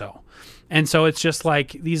month or so. And so it's just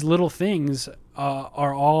like these little things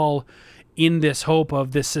are all in this hope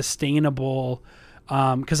of this sustainable,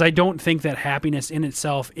 because I don't think that happiness in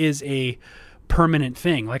itself is a permanent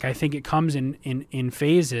thing. Like I think it comes in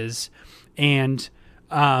phases, and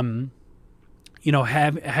having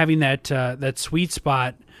that sweet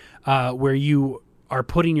spot where you are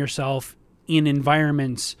putting yourself in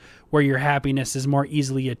environments where your happiness is more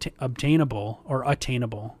easily obtainable or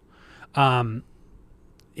attainable,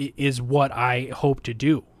 is what I hope to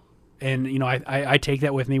do. And, I take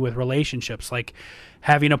that with me with relationships, like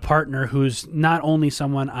having a partner who's not only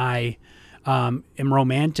someone I am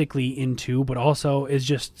romantically into, but also is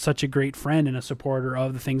just such a great friend and a supporter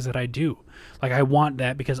of the things that I do. Like I want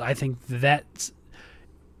that because I think that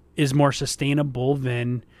is more sustainable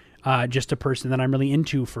than just a person that I'm really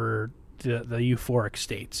into for the euphoric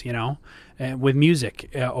states, with music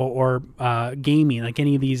or gaming, like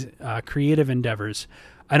any of these creative endeavors.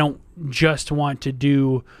 I don't just want to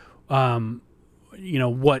do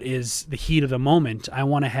what is the heat of the moment. I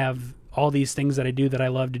want to have all these things that I do that I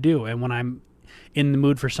love to do. And when I'm in the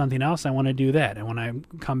mood for something else, I want to do that. And when I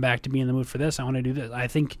come back to be in the mood for this, I want to do this. I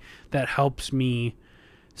think that helps me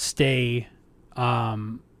stay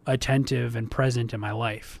attentive and present in my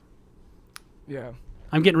life. Yeah.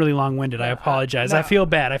 I'm getting really long-winded. I apologize. No. I feel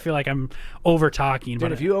bad. I feel like I'm over-talking.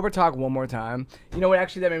 Dude, if you over-talk one more time, what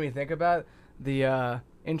actually that made me think about? The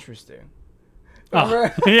interesting.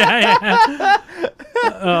 Oh, yeah.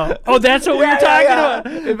 Oh, that's what we were talking about.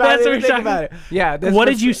 That's what we're talking about. Yeah. What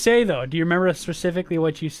did you say, though? Do you remember specifically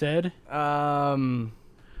what you said? That's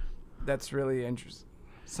really interesting.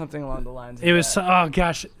 Something along the lines of it was, that. oh,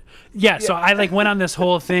 gosh. Yeah, so I went on this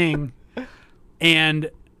whole thing,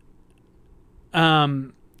 and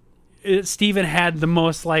Steven had the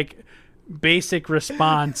most basic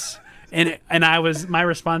response, and my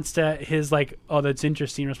response to his oh, that's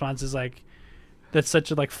interesting response is that's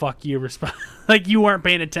such a fuck you response. You weren't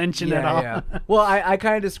paying attention at all. Yeah. Well, I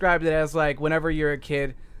kind of described it as whenever you're a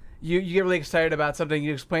kid, you get really excited about something,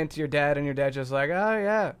 you explain it to your dad, and your dad's just like, oh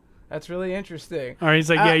yeah, that's really interesting. Or he's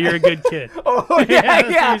like, yeah, you're a good kid. Oh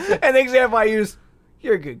yeah. And the example I use,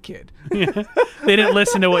 you're a good kid. Yeah. They didn't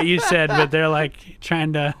listen to what you said, but they're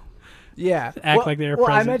trying to act like they were present.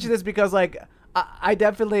 Well, I mentioned this because I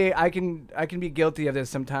definitely I can be guilty of this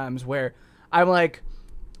sometimes where I'm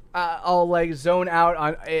I'll zone out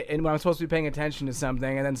on and when I'm supposed to be paying attention to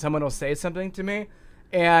something, and then someone will say something to me,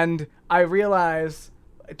 and I realize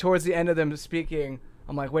towards the end of them speaking,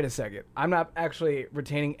 I'm like, wait a second, I'm not actually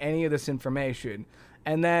retaining any of this information,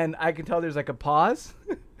 and then I can tell there's a pause,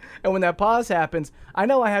 and when that pause happens, I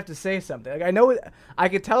know I have to say something. I know I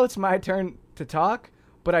can tell it's my turn to talk,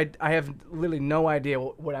 but I have literally no idea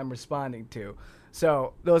what I'm responding to.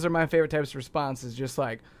 So those are my favorite types of responses, just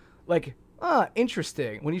like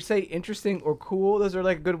interesting. When you say interesting or cool, those are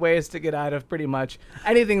like good ways to get out of pretty much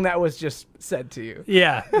anything that was just said to you.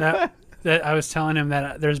 Yeah, that I was telling him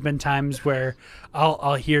that there's been times where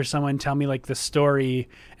I'll hear someone tell me like the story,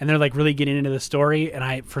 and they're like really getting into the story, and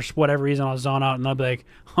I, for whatever reason, I'll zone out, and I'll be like,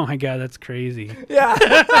 "Oh my god, that's crazy." Yeah,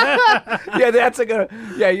 yeah, that's a good.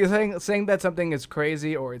 Yeah, you're saying that something is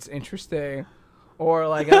crazy or it's interesting, or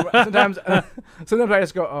like sometimes I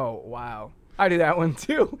just go, "Oh wow." I do that one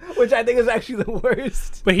too, which I think is actually the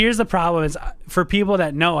worst. But here's the problem: is for people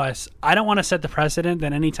that know us, I don't want to set the precedent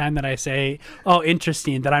that any time that I say, "Oh,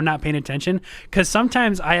 interesting," that I'm not paying attention. Because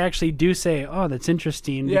sometimes I actually do say, "Oh, that's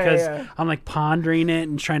interesting," because I'm like pondering it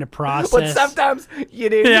and trying to process. But sometimes you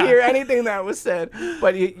didn't hear anything that was said.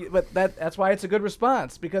 But that's why it's a good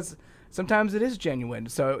response, because sometimes it is genuine.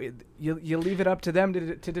 So you leave it up to them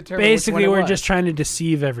to determine. Basically, which one we're it was. just trying to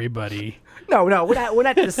deceive everybody. No, we're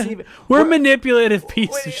not deceiving. we're manipulative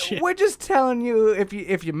piece of shit. We're just telling you if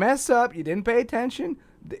you mess up, you didn't pay attention.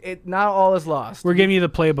 Not all is lost. We're giving you the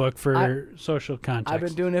playbook for social context. I've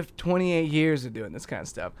been doing it for 28 years of doing this kind of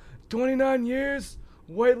stuff. 29 years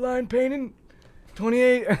white line painting.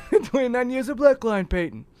 29 years of black line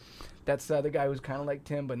painting. That's the guy who's kind of like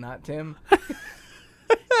Tim, but not Tim.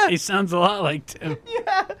 He sounds a lot like Tim.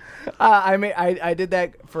 Yeah. I did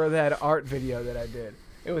that for that art video that I did.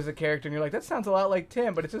 It was a character, and you're like, that sounds a lot like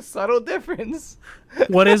Tim, but it's a subtle difference.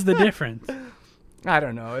 What is the difference? I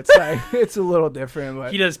don't know. It's like it's a little different,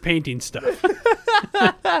 but He does painting stuff.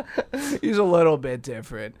 he's a little bit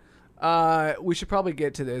different. We should probably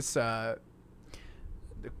get to this the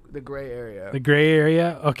gray area. The gray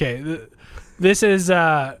area? Okay. This is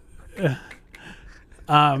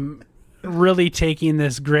really taking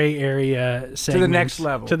this gray area segment to the next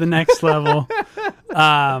level. To the next level.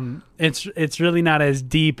 It's really not as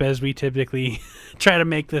deep as we typically try to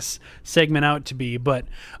make this segment out to be, but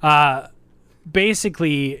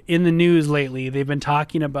basically in the news lately they've been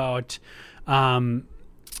talking about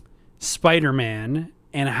Spider-Man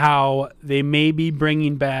and how they may be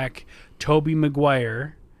bringing back Tobey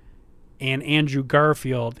Maguire and Andrew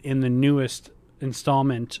Garfield in the newest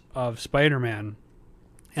installment of Spider-Man.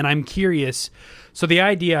 And I'm curious. So the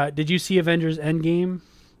idea, did you see Avengers Endgame?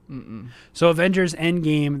 Mm-mm. So Avengers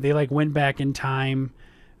Endgame, they like went back in time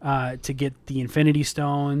to get the Infinity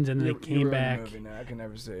Stones, and then they came back. The movie now. I can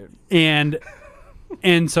never say it.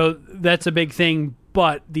 And so that's a big thing.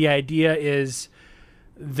 But the idea is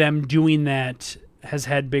them doing that has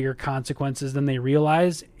had bigger consequences than they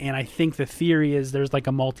realize. And I think the theory is there's like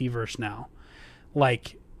a multiverse now,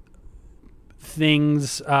 like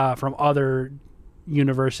things from other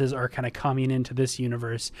universes are kind of coming into this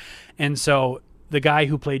universe. And so the guy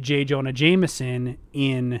who played J. Jonah Jameson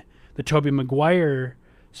in the Tobey Maguire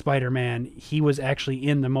Spider-Man, he was actually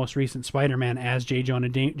in the most recent Spider-Man as J. Jonah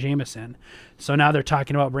Jameson. So now they're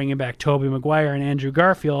talking about bringing back Tobey Maguire and Andrew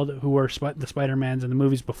Garfield, who were the Spider-Mans in the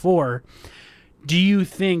movies before. Do you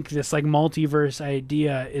think this like multiverse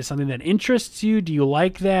idea is something that interests you? Do you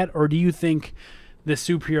like that? Or do you think the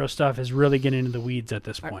superhero stuff is really getting into the weeds at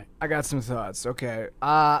this point? I got some thoughts. Okay.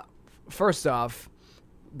 First off,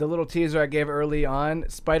 the little teaser I gave early on,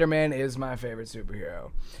 Spider-Man is my favorite superhero.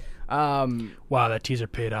 Wow, that teaser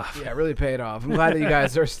paid off. Yeah, it really paid off. I'm glad that you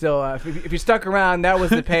guys are still, if you stuck around, that was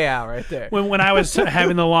the payout right there. When I was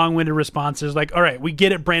having the long-winded responses, like, all right, we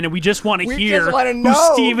get it, Brandon. We just want to hear know.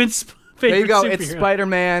 who's Steven's favorite There you go. superhero. It's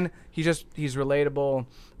Spider-Man. He's relatable.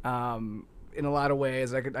 In a lot of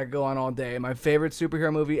ways, I could go on all day. My favorite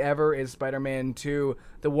superhero movie ever is Spider-Man 2,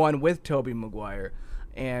 the one with Tobey Maguire,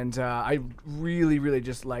 and I really, really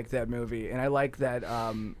just like that movie, and I like that.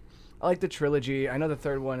 I like the trilogy. I know the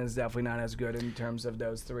third one is definitely not as good in terms of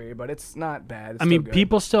those three, but it's not bad. It's I mean, still good.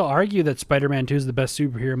 people still argue that Spider-Man 2 is the best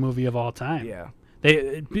superhero movie of all time. Yeah,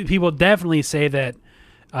 people definitely say that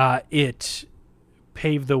it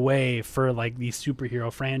paved the way for like these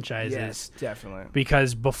superhero franchises. Yes, definitely.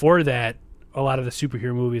 Because before that, a lot of the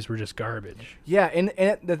superhero movies were just garbage. Yeah, and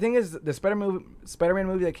the thing is, the Spider-Man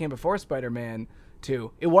movie that came before Spider-Man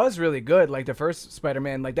 2, it was really good. Like the first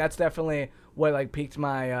Spider-Man, like that's definitely what like piqued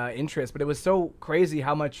my interest. But it was so crazy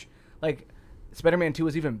how much like Spider-Man 2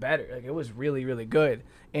 was even better. Like it was really, really good.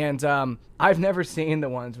 And I've never seen the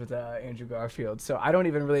ones with Andrew Garfield, so I don't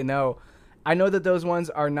even really know. I know that those ones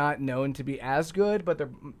are not known to be as good, but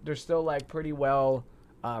they're still like pretty well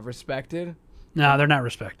respected. No, they're not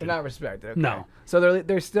respected. They're not respected. Okay. No. So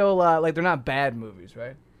they're still like they're not bad movies,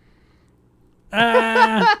 right?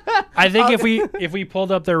 I think if we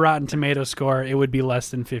pulled up their Rotten Tomato score, it would be less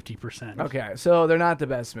than 50%. Okay, so they're not the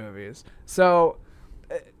best movies. So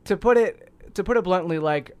to put it to put it bluntly,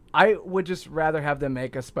 like I would just rather have them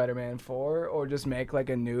make a Spider-Man 4 or just make like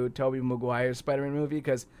a new Tobey Maguire Spider-Man movie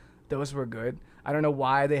because those were good. I don't know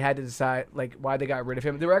why they had to decide, like, why they got rid of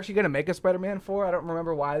him. They were actually going to make a Spider-Man 4. I don't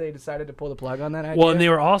remember why they decided to pull the plug on that idea. Well, and they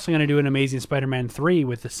were also going to do an Amazing Spider-Man 3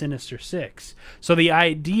 with the Sinister Six. So the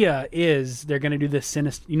idea is they're going to do this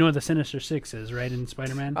Sinister... You know what the Sinister Six is, right, in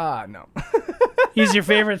Spider-Man? No. He's your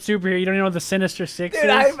favorite superhero. You don't know what the Sinister Six Dude,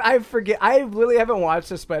 is? I forget. I really haven't watched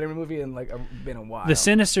a Spider-Man movie in, like, been a while. The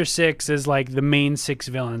Sinister Six is, like, the main 6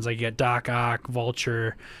 villains. Like, you got Doc Ock,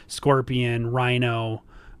 Vulture, Scorpion, Rhino...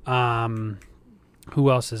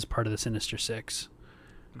 who else is part of the Sinister Six?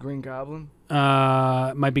 Green Goblin?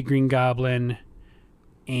 Might be Green Goblin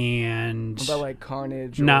and... What about like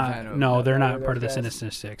Carnage or Venom? No, they're not part of the guys?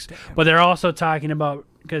 Sinister Six. Damn. But they're also talking about...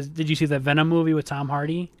 Because did you see that Venom movie with Tom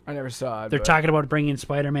Hardy? I never saw it. They're but talking about bringing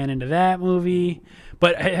Spider-Man into that movie.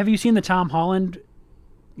 But have you seen the Tom Holland...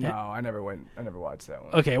 No, I never watched that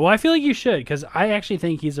one. Okay, well, I feel like you should, because I actually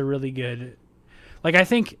think he's a really good... Like, I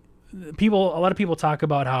think a lot of people talk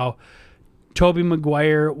about how Tobey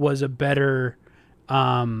Maguire was a better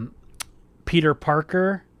Peter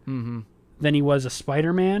Parker than he was a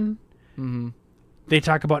Spider-Man. Mm-hmm. They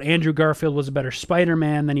talk about Andrew Garfield was a better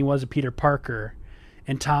Spider-Man than he was a Peter Parker,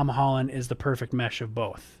 and Tom Holland is the perfect mesh of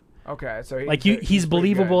both. Okay, so he's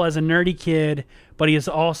believable as a nerdy kid, but he is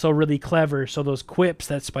also really clever. So those quips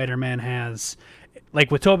that Spider-Man has,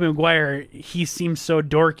 like with Tobey Maguire, he seems so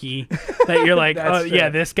dorky that you're like, oh yeah,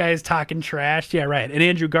 this guy's talking trash. Yeah, right. And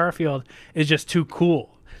Andrew Garfield is just too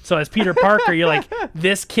cool. So as Peter Parker, you're like,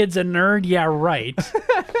 this kid's a nerd. Yeah, right.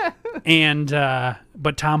 And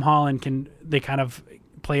but Tom Holland they kind of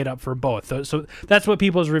play it up for both. So that's what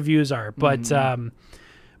people's reviews are. But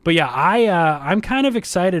but yeah, I'm kind of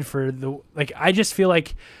excited for I just feel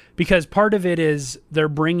like, because part of it is they're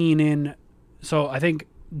bringing in, so I think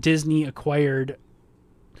Disney acquired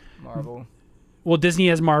Marvel. Well, Disney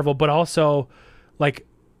has Marvel, but also like,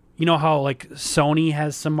 you know how like Sony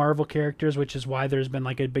has some Marvel characters, which is why there's been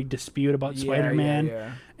like a big dispute about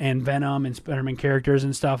Spider-Man and Venom and Spider-Man characters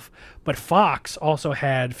and stuff. But Fox also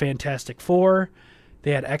had Fantastic Four,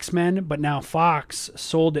 they had X-Men, but now Fox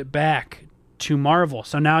sold it back to Marvel.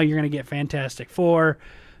 So now you're going to get Fantastic Four,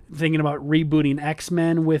 thinking about rebooting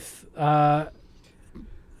X-Men with Man,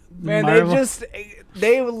 Marvel.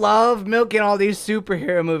 they love milking all these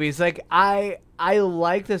superhero movies. Like I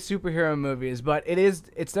like the superhero movies, but it's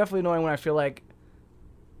definitely annoying when I feel like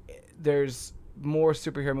there's more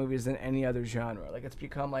superhero movies than any other genre. Like it's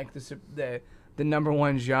become like the number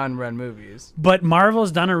one genre in movies. But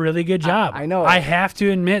Marvel's done a really good job. I know. I have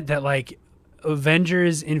to admit that like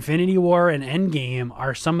Avengers, Infinity War, and Endgame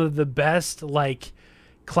are some of the best like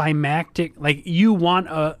climactic. Like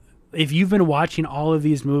if you've been watching all of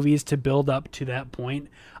these movies to build up to that point,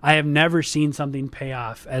 I have never seen something pay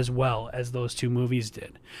off as well as those two movies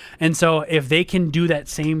did. And so if they can do that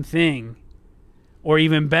same thing, or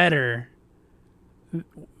even better,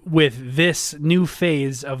 with this new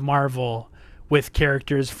phase of Marvel, with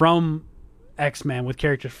characters from X-Men, with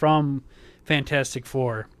characters from Fantastic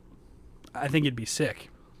Four, I think it'd be sick.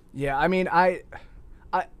 Yeah, I mean, I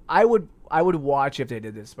would watch if they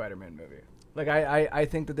did this Spider-Man movie. Like I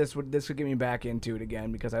think that this would get me back into it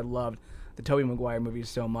again because I loved the Tobey Maguire movies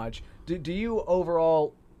so much. Do you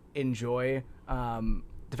overall enjoy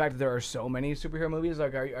the fact that there are so many superhero movies?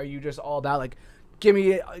 Like, are you just all about like give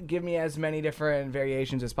me as many different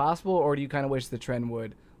variations as possible, or do you kind of wish the trend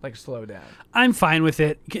would like slow down? I'm fine with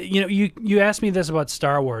it. You know, you asked me this about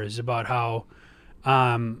Star Wars, about how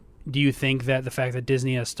do you think that the fact that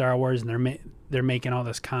Disney has Star Wars and they're making all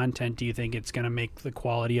this content, do you think it's going to make the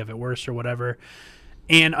quality of it worse or whatever?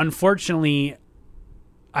 And unfortunately,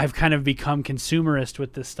 I've kind of become consumerist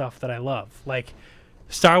with this stuff that I love. Like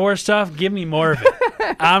Star Wars stuff, give me more of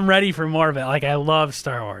it. I'm ready for more of it. Like I love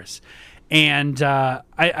Star Wars. And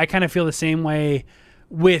I kind of feel the same way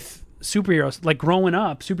with superheroes. Like growing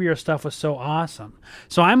up, superhero stuff was so awesome.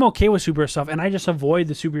 So I'm okay with superhero stuff, and I just avoid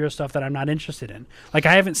the superhero stuff that I'm not interested in. Like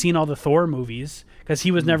I haven't seen all the Thor movies because he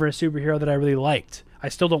was never a superhero that I really liked. I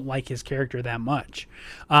still don't like his character that much.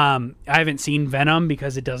 I haven't seen Venom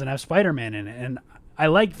because it doesn't have Spider-Man in it, and I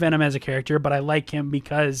like Venom as a character, but I like him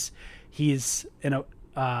because he's in a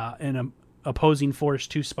opposing force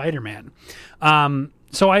to Spider-Man.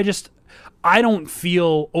 So I don't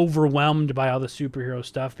feel overwhelmed by all the superhero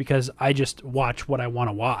stuff because I just watch what I want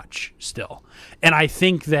to watch still. And I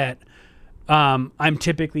think that I'm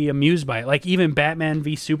typically amused by it. Like even Batman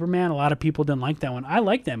v Superman, a lot of people didn't like that one. I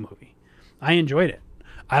liked that movie. I enjoyed it.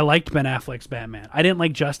 I liked Ben Affleck's Batman. I didn't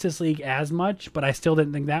like Justice League as much, but I still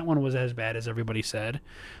didn't think that one was as bad as everybody said.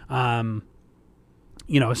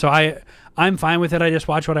 So I'm fine with it. I just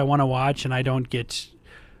watch what I want to watch, and I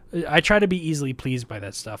try to be easily pleased by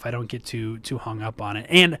that stuff. I don't get too hung up on it.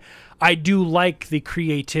 And I do like the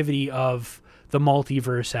creativity of the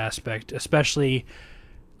multiverse aspect, especially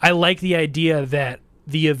I like the idea that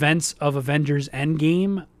the events of Avengers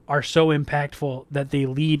Endgame are so impactful that they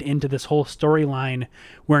lead into this whole storyline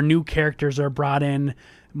where new characters are brought in.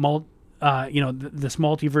 This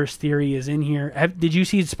multiverse theory is in here. Did you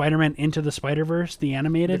see Spider-Man Into the Spider-Verse, the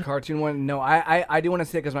animated? The cartoon one? No, I do want to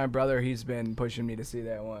see it because my brother, he's been pushing me to see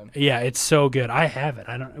that one. Yeah, it's so good. I have it.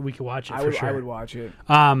 We could watch it for sure. I would watch it.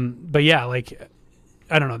 But yeah, like,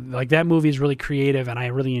 I don't know, like that movie is really creative and I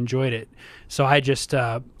really enjoyed it. So I just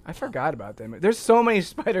I forgot about them. There's so many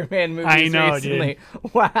Spider-Man movies I know, recently.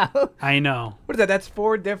 dude. Wow. I know. What is that? That's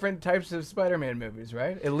 4 different types of Spider-Man movies,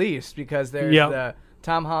 right? At least, because there's the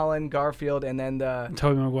Tom Holland, Garfield, and then the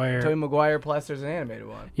Tobey Maguire, plus there's an animated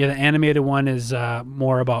one. Yeah, the animated one is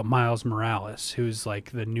more about Miles Morales, who's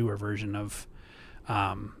like the newer version of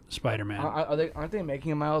Spider-Man. Aren't they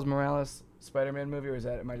making a Miles Morales Spider-Man movie, or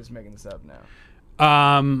am I just making this up now?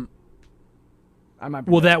 I might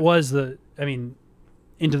be that was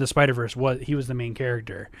Into the Spider-Verse, he was the main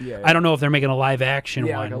character. Yeah. I don't know if they're making a live action one.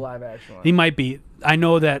 Yeah, like a live action one. He might be. I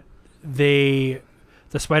know that the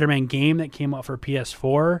Spider-Man game that came out for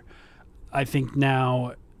PS4, I think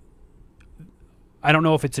now, I don't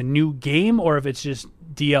know if it's a new game or if it's just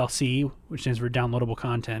DLC, which stands for downloadable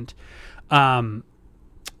content.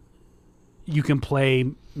 You can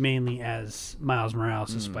play mainly as Miles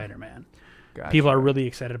Morales as Spider-Man. Gotcha. People are really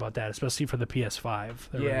excited about that, especially for the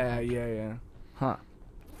PS5. Yeah. Huh.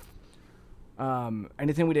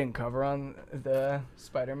 Anything we didn't cover on the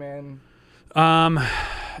Spider-Man?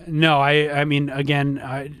 No, I mean,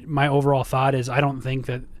 again, my overall thought is I don't think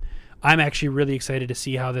that I'm actually really excited to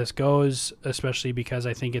see how this goes, especially because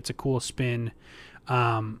I think it's a cool spin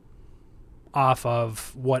off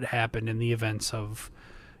of what happened in the events of,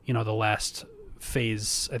 the last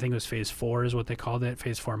phase. I think it was phase 4 is what they called it,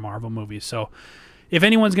 phase 4 Marvel movies. So if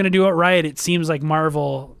anyone's going to do it right, it seems like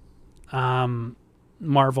Marvel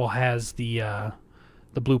has the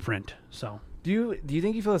blueprint. So do you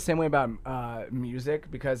think you feel the same way about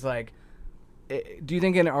music? Because do you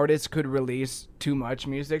think an artist could release too much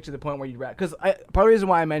music to the point where you rap? Because part of the reason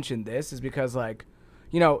why I mentioned this is because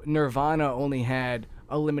Nirvana only had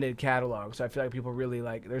a limited catalog, so I feel like people really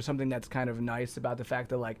there's something that's kind of nice about the fact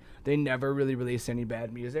that they never really released any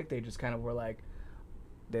bad music. They just kind of were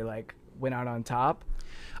they went out on top.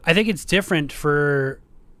 I think it's different for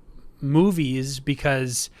movies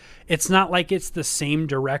because it's not like it's the same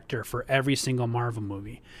director for every single Marvel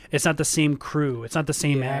movie. It's not the same crew. It's not the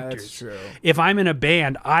same actors. That's true. If I'm in a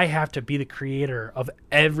band, I have to be the creator of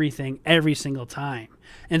everything every single time.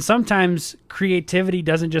 And sometimes creativity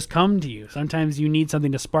doesn't just come to you. Sometimes you need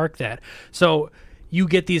something to spark that. So you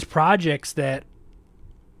get these projects that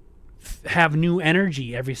have new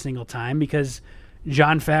energy every single time because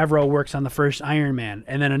Jon Favreau works on the first Iron Man,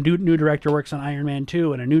 and then a new director works on Iron Man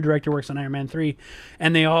 2, and a new director works on Iron Man 3,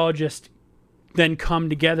 and they all just then come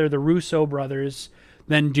together. The Russo brothers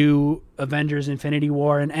then do Avengers Infinity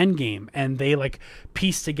War and Endgame, and they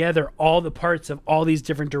piece together all the parts of all these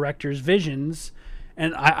different directors' visions,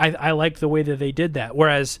 and I like the way that they did that.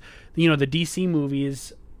 Whereas, the DC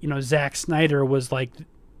movies, Zack Snyder was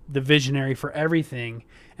the visionary for everything,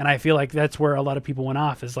 and I feel like that's where a lot of people went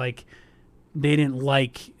off, is they didn't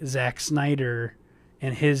like Zack Snyder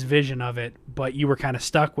and his vision of it, but you were kind of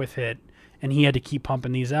stuck with it, and he had to keep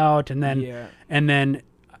pumping these out. And then,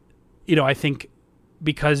 I think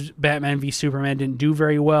because Batman v Superman didn't do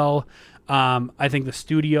very well, I think the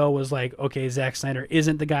studio was like, okay, Zack Snyder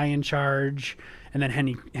isn't the guy in charge. And then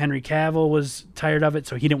Henry Cavill was tired of it,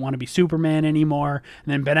 so he didn't want to be Superman anymore.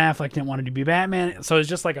 And then Ben Affleck didn't want to be Batman. So it's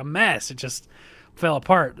just a mess. It just fell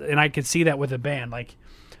apart. And I could see that with a band.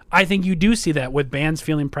 I think you do see that with bands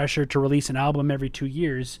feeling pressure to release an album every 2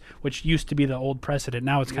 years, which used to be the old precedent.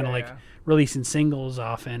 Now it's kind of releasing singles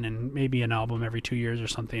often and maybe an album every 2 years or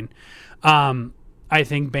something. I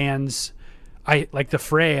think bands, the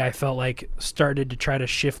Fray, I felt started to try to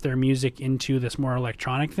shift their music into this more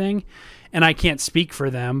electronic thing. And I can't speak for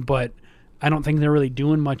them, but I don't think they're really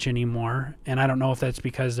doing much anymore. And I don't know if that's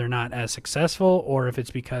because they're not as successful or if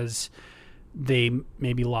it's because they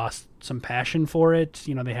maybe lost some passion for it.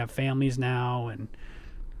 They have families now, and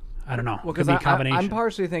I don't know. Well, because I'm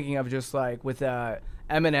partially thinking of just with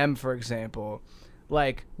Eminem, for example.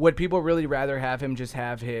 Would people really rather have him just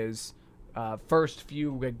have his first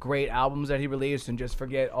few great albums that he released and just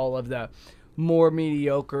forget all of the more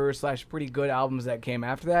mediocre / pretty good albums that came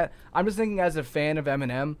after that? I'm just thinking as a fan of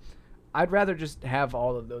Eminem, I'd rather just have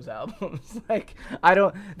all of those albums. Like, I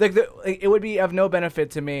don't like it would be of no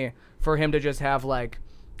benefit to me for him to just have like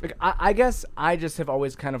I guess I just have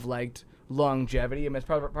always kind of liked longevity. I mean, it's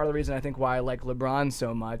part of the reason I think why I like LeBron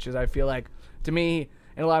so much is I feel like, to me,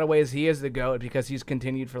 in a lot of ways, he is the GOAT because he's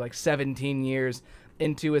continued for like 17 years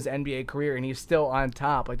into his NBA career and he's still on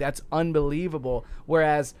top. Like, that's unbelievable.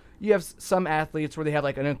 Whereas you have some athletes where they have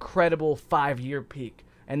like an incredible 5-year peak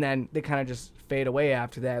and then they kind of just fade away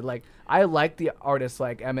after that. Like, I like the artists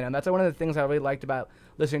like Eminem. That's one of the things I really liked about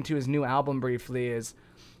listening to his new album briefly is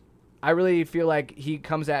I really feel like he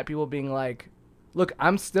comes at people being like, look,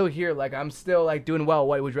 I'm still here. Like, I'm still like doing well.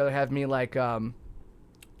 What would you rather have me like,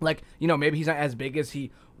 you know, maybe he's not as big as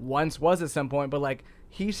he once was at some point, but like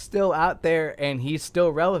he's still out there and he's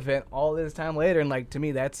still relevant all this time later. And like, to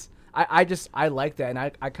me, that's, I like that. And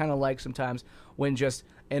I kind of like sometimes when just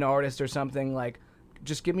an artist or something like,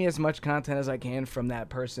 just give me as much content as I can from that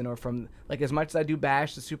person or from like as much as I do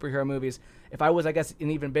bash the superhero movies. If I was, I guess, an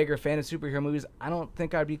even bigger fan of superhero movies, I don't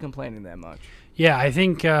think I'd be complaining that much. Yeah, I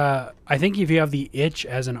think if you have the itch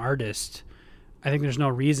as an artist, I think there's no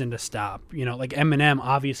reason to stop. You know, like Eminem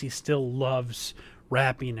obviously still loves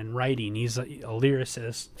rapping and writing. He's a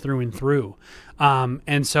lyricist through and through.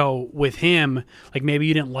 And so with him, like maybe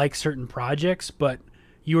you didn't like certain projects, but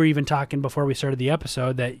you were even talking before we started the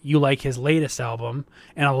episode that you like his latest album,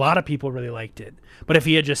 and a lot of people really liked it. But if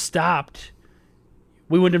he had just stopped,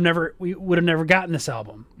 we would have never gotten this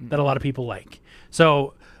album that a lot of people like.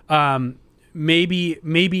 So maybe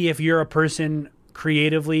if you're a person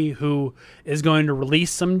creatively who is going to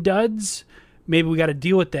release some duds, maybe we got to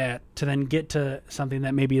deal with that to then get to something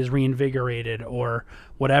that maybe is reinvigorated or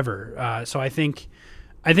whatever. So I think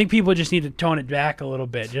people just need to tone it back a little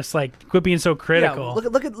bit. Just like quit being so critical. Yeah,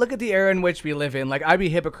 look at the era in which we live in. Like, I'd be a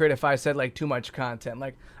hypocrite if I said like too much content.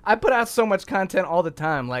 Like, I put out so much content all the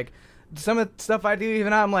time. Like, some of the stuff I do,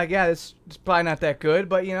 even I'm like, yeah, it's probably not that good.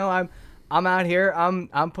 But you know, I'm out here. I'm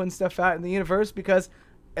putting stuff out in the universe because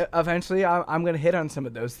eventually I'm gonna hit on some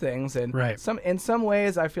of those things. And right. in some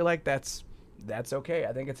ways, I feel like that's okay.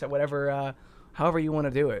 I think it's whatever, however you want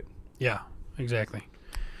to do it. Yeah, exactly.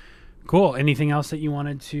 Cool. Anything else that you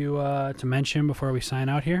wanted to mention before we sign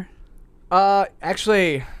out here?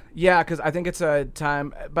 Actually, yeah, because I think it's a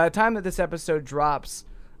time. By the time that this episode drops,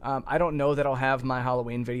 I don't know that I'll have my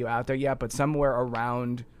Halloween video out there yet, but somewhere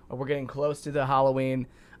around, we're getting close to the Halloween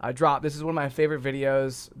drop. This is one of my favorite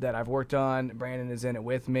videos that I've worked on. Brandon is in it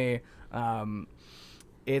with me.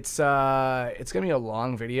 It's gonna be a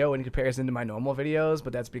long video in comparison to my normal videos,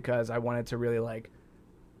 but that's because I wanted to really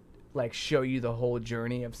like show you the whole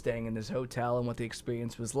journey of staying in this hotel and what the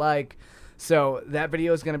experience was like. So that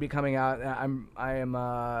video is going to be coming out. I am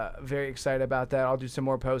very excited about that. I'll do some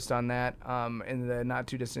more posts on that in the not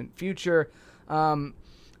too distant future. I'm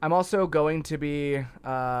also going to be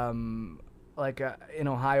in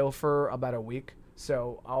Ohio for about a week.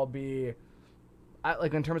 So I'll be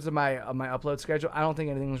in terms of my upload schedule, I don't think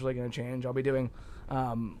anything's really going to change. I'll be doing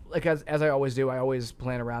as I always do, I always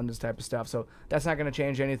plan around this type of stuff. So that's not going to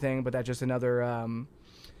change anything, but that's just another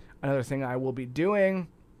thing I will be doing.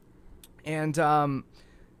 And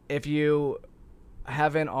if you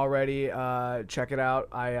haven't already, check it out.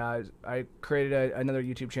 I created another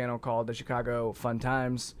YouTube channel called the Chicago Fun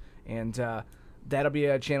Times, and that'll be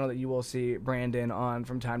a channel that you will see Brandon on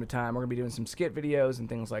from time to time. We're going to be doing some skit videos and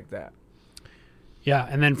things like that. Yeah,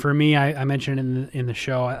 and then for me, I mentioned in the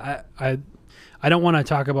show, I don't want to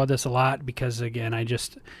talk about this a lot because, again, I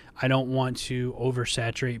don't want to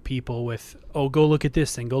oversaturate people with, oh, go look at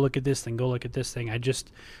this thing, go look at this thing, go look at this thing.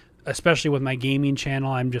 Especially with my gaming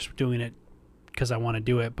channel, I'm just doing it because I want to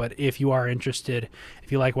do it. But if you are interested,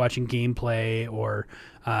 if you like watching gameplay or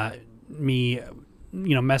me,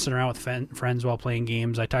 messing around with friends while playing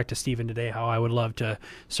games, I talked to Steven today how I would love to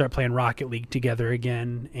start playing Rocket League together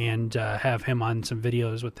again and have him on some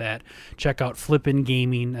videos with that. Check out Flippin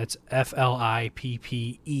Gaming. That's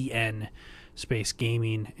FLIPPEN space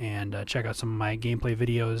gaming, and check out some of my gameplay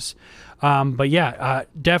videos. But yeah,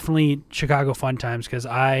 definitely Chicago Fun Times, because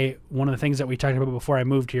one of the things that we talked about before I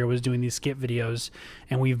moved here was doing these skit videos,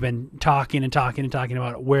 and we've been talking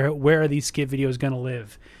about where are these skit videos going to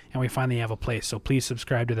live, and we finally have a place. So please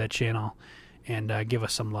subscribe to that channel and give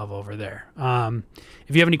us some love over there.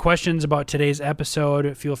 If you have any questions about today's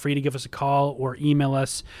episode, feel free to give us a call or email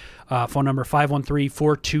us. Phone number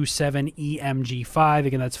 513-427-EMG5.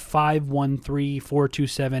 Again, that's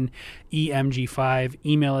 513-427-EMG5.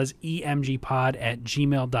 Email is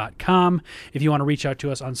emgpod@gmail.com. If you want to reach out to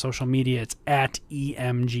us on social media, it's at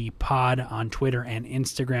emgpod on Twitter and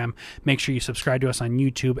Instagram. Make sure you subscribe to us on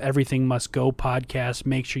YouTube. Everything Must Go podcast.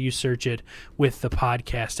 Make sure you search it with the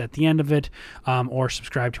podcast at the end of it, or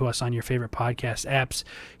subscribe to us on your favorite podcast apps.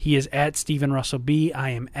 He is at Stephen Russell B.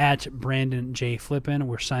 I am at Brandon J. Flippin.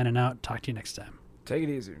 We're signing out. Talk to you next time. Take it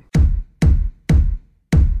easy.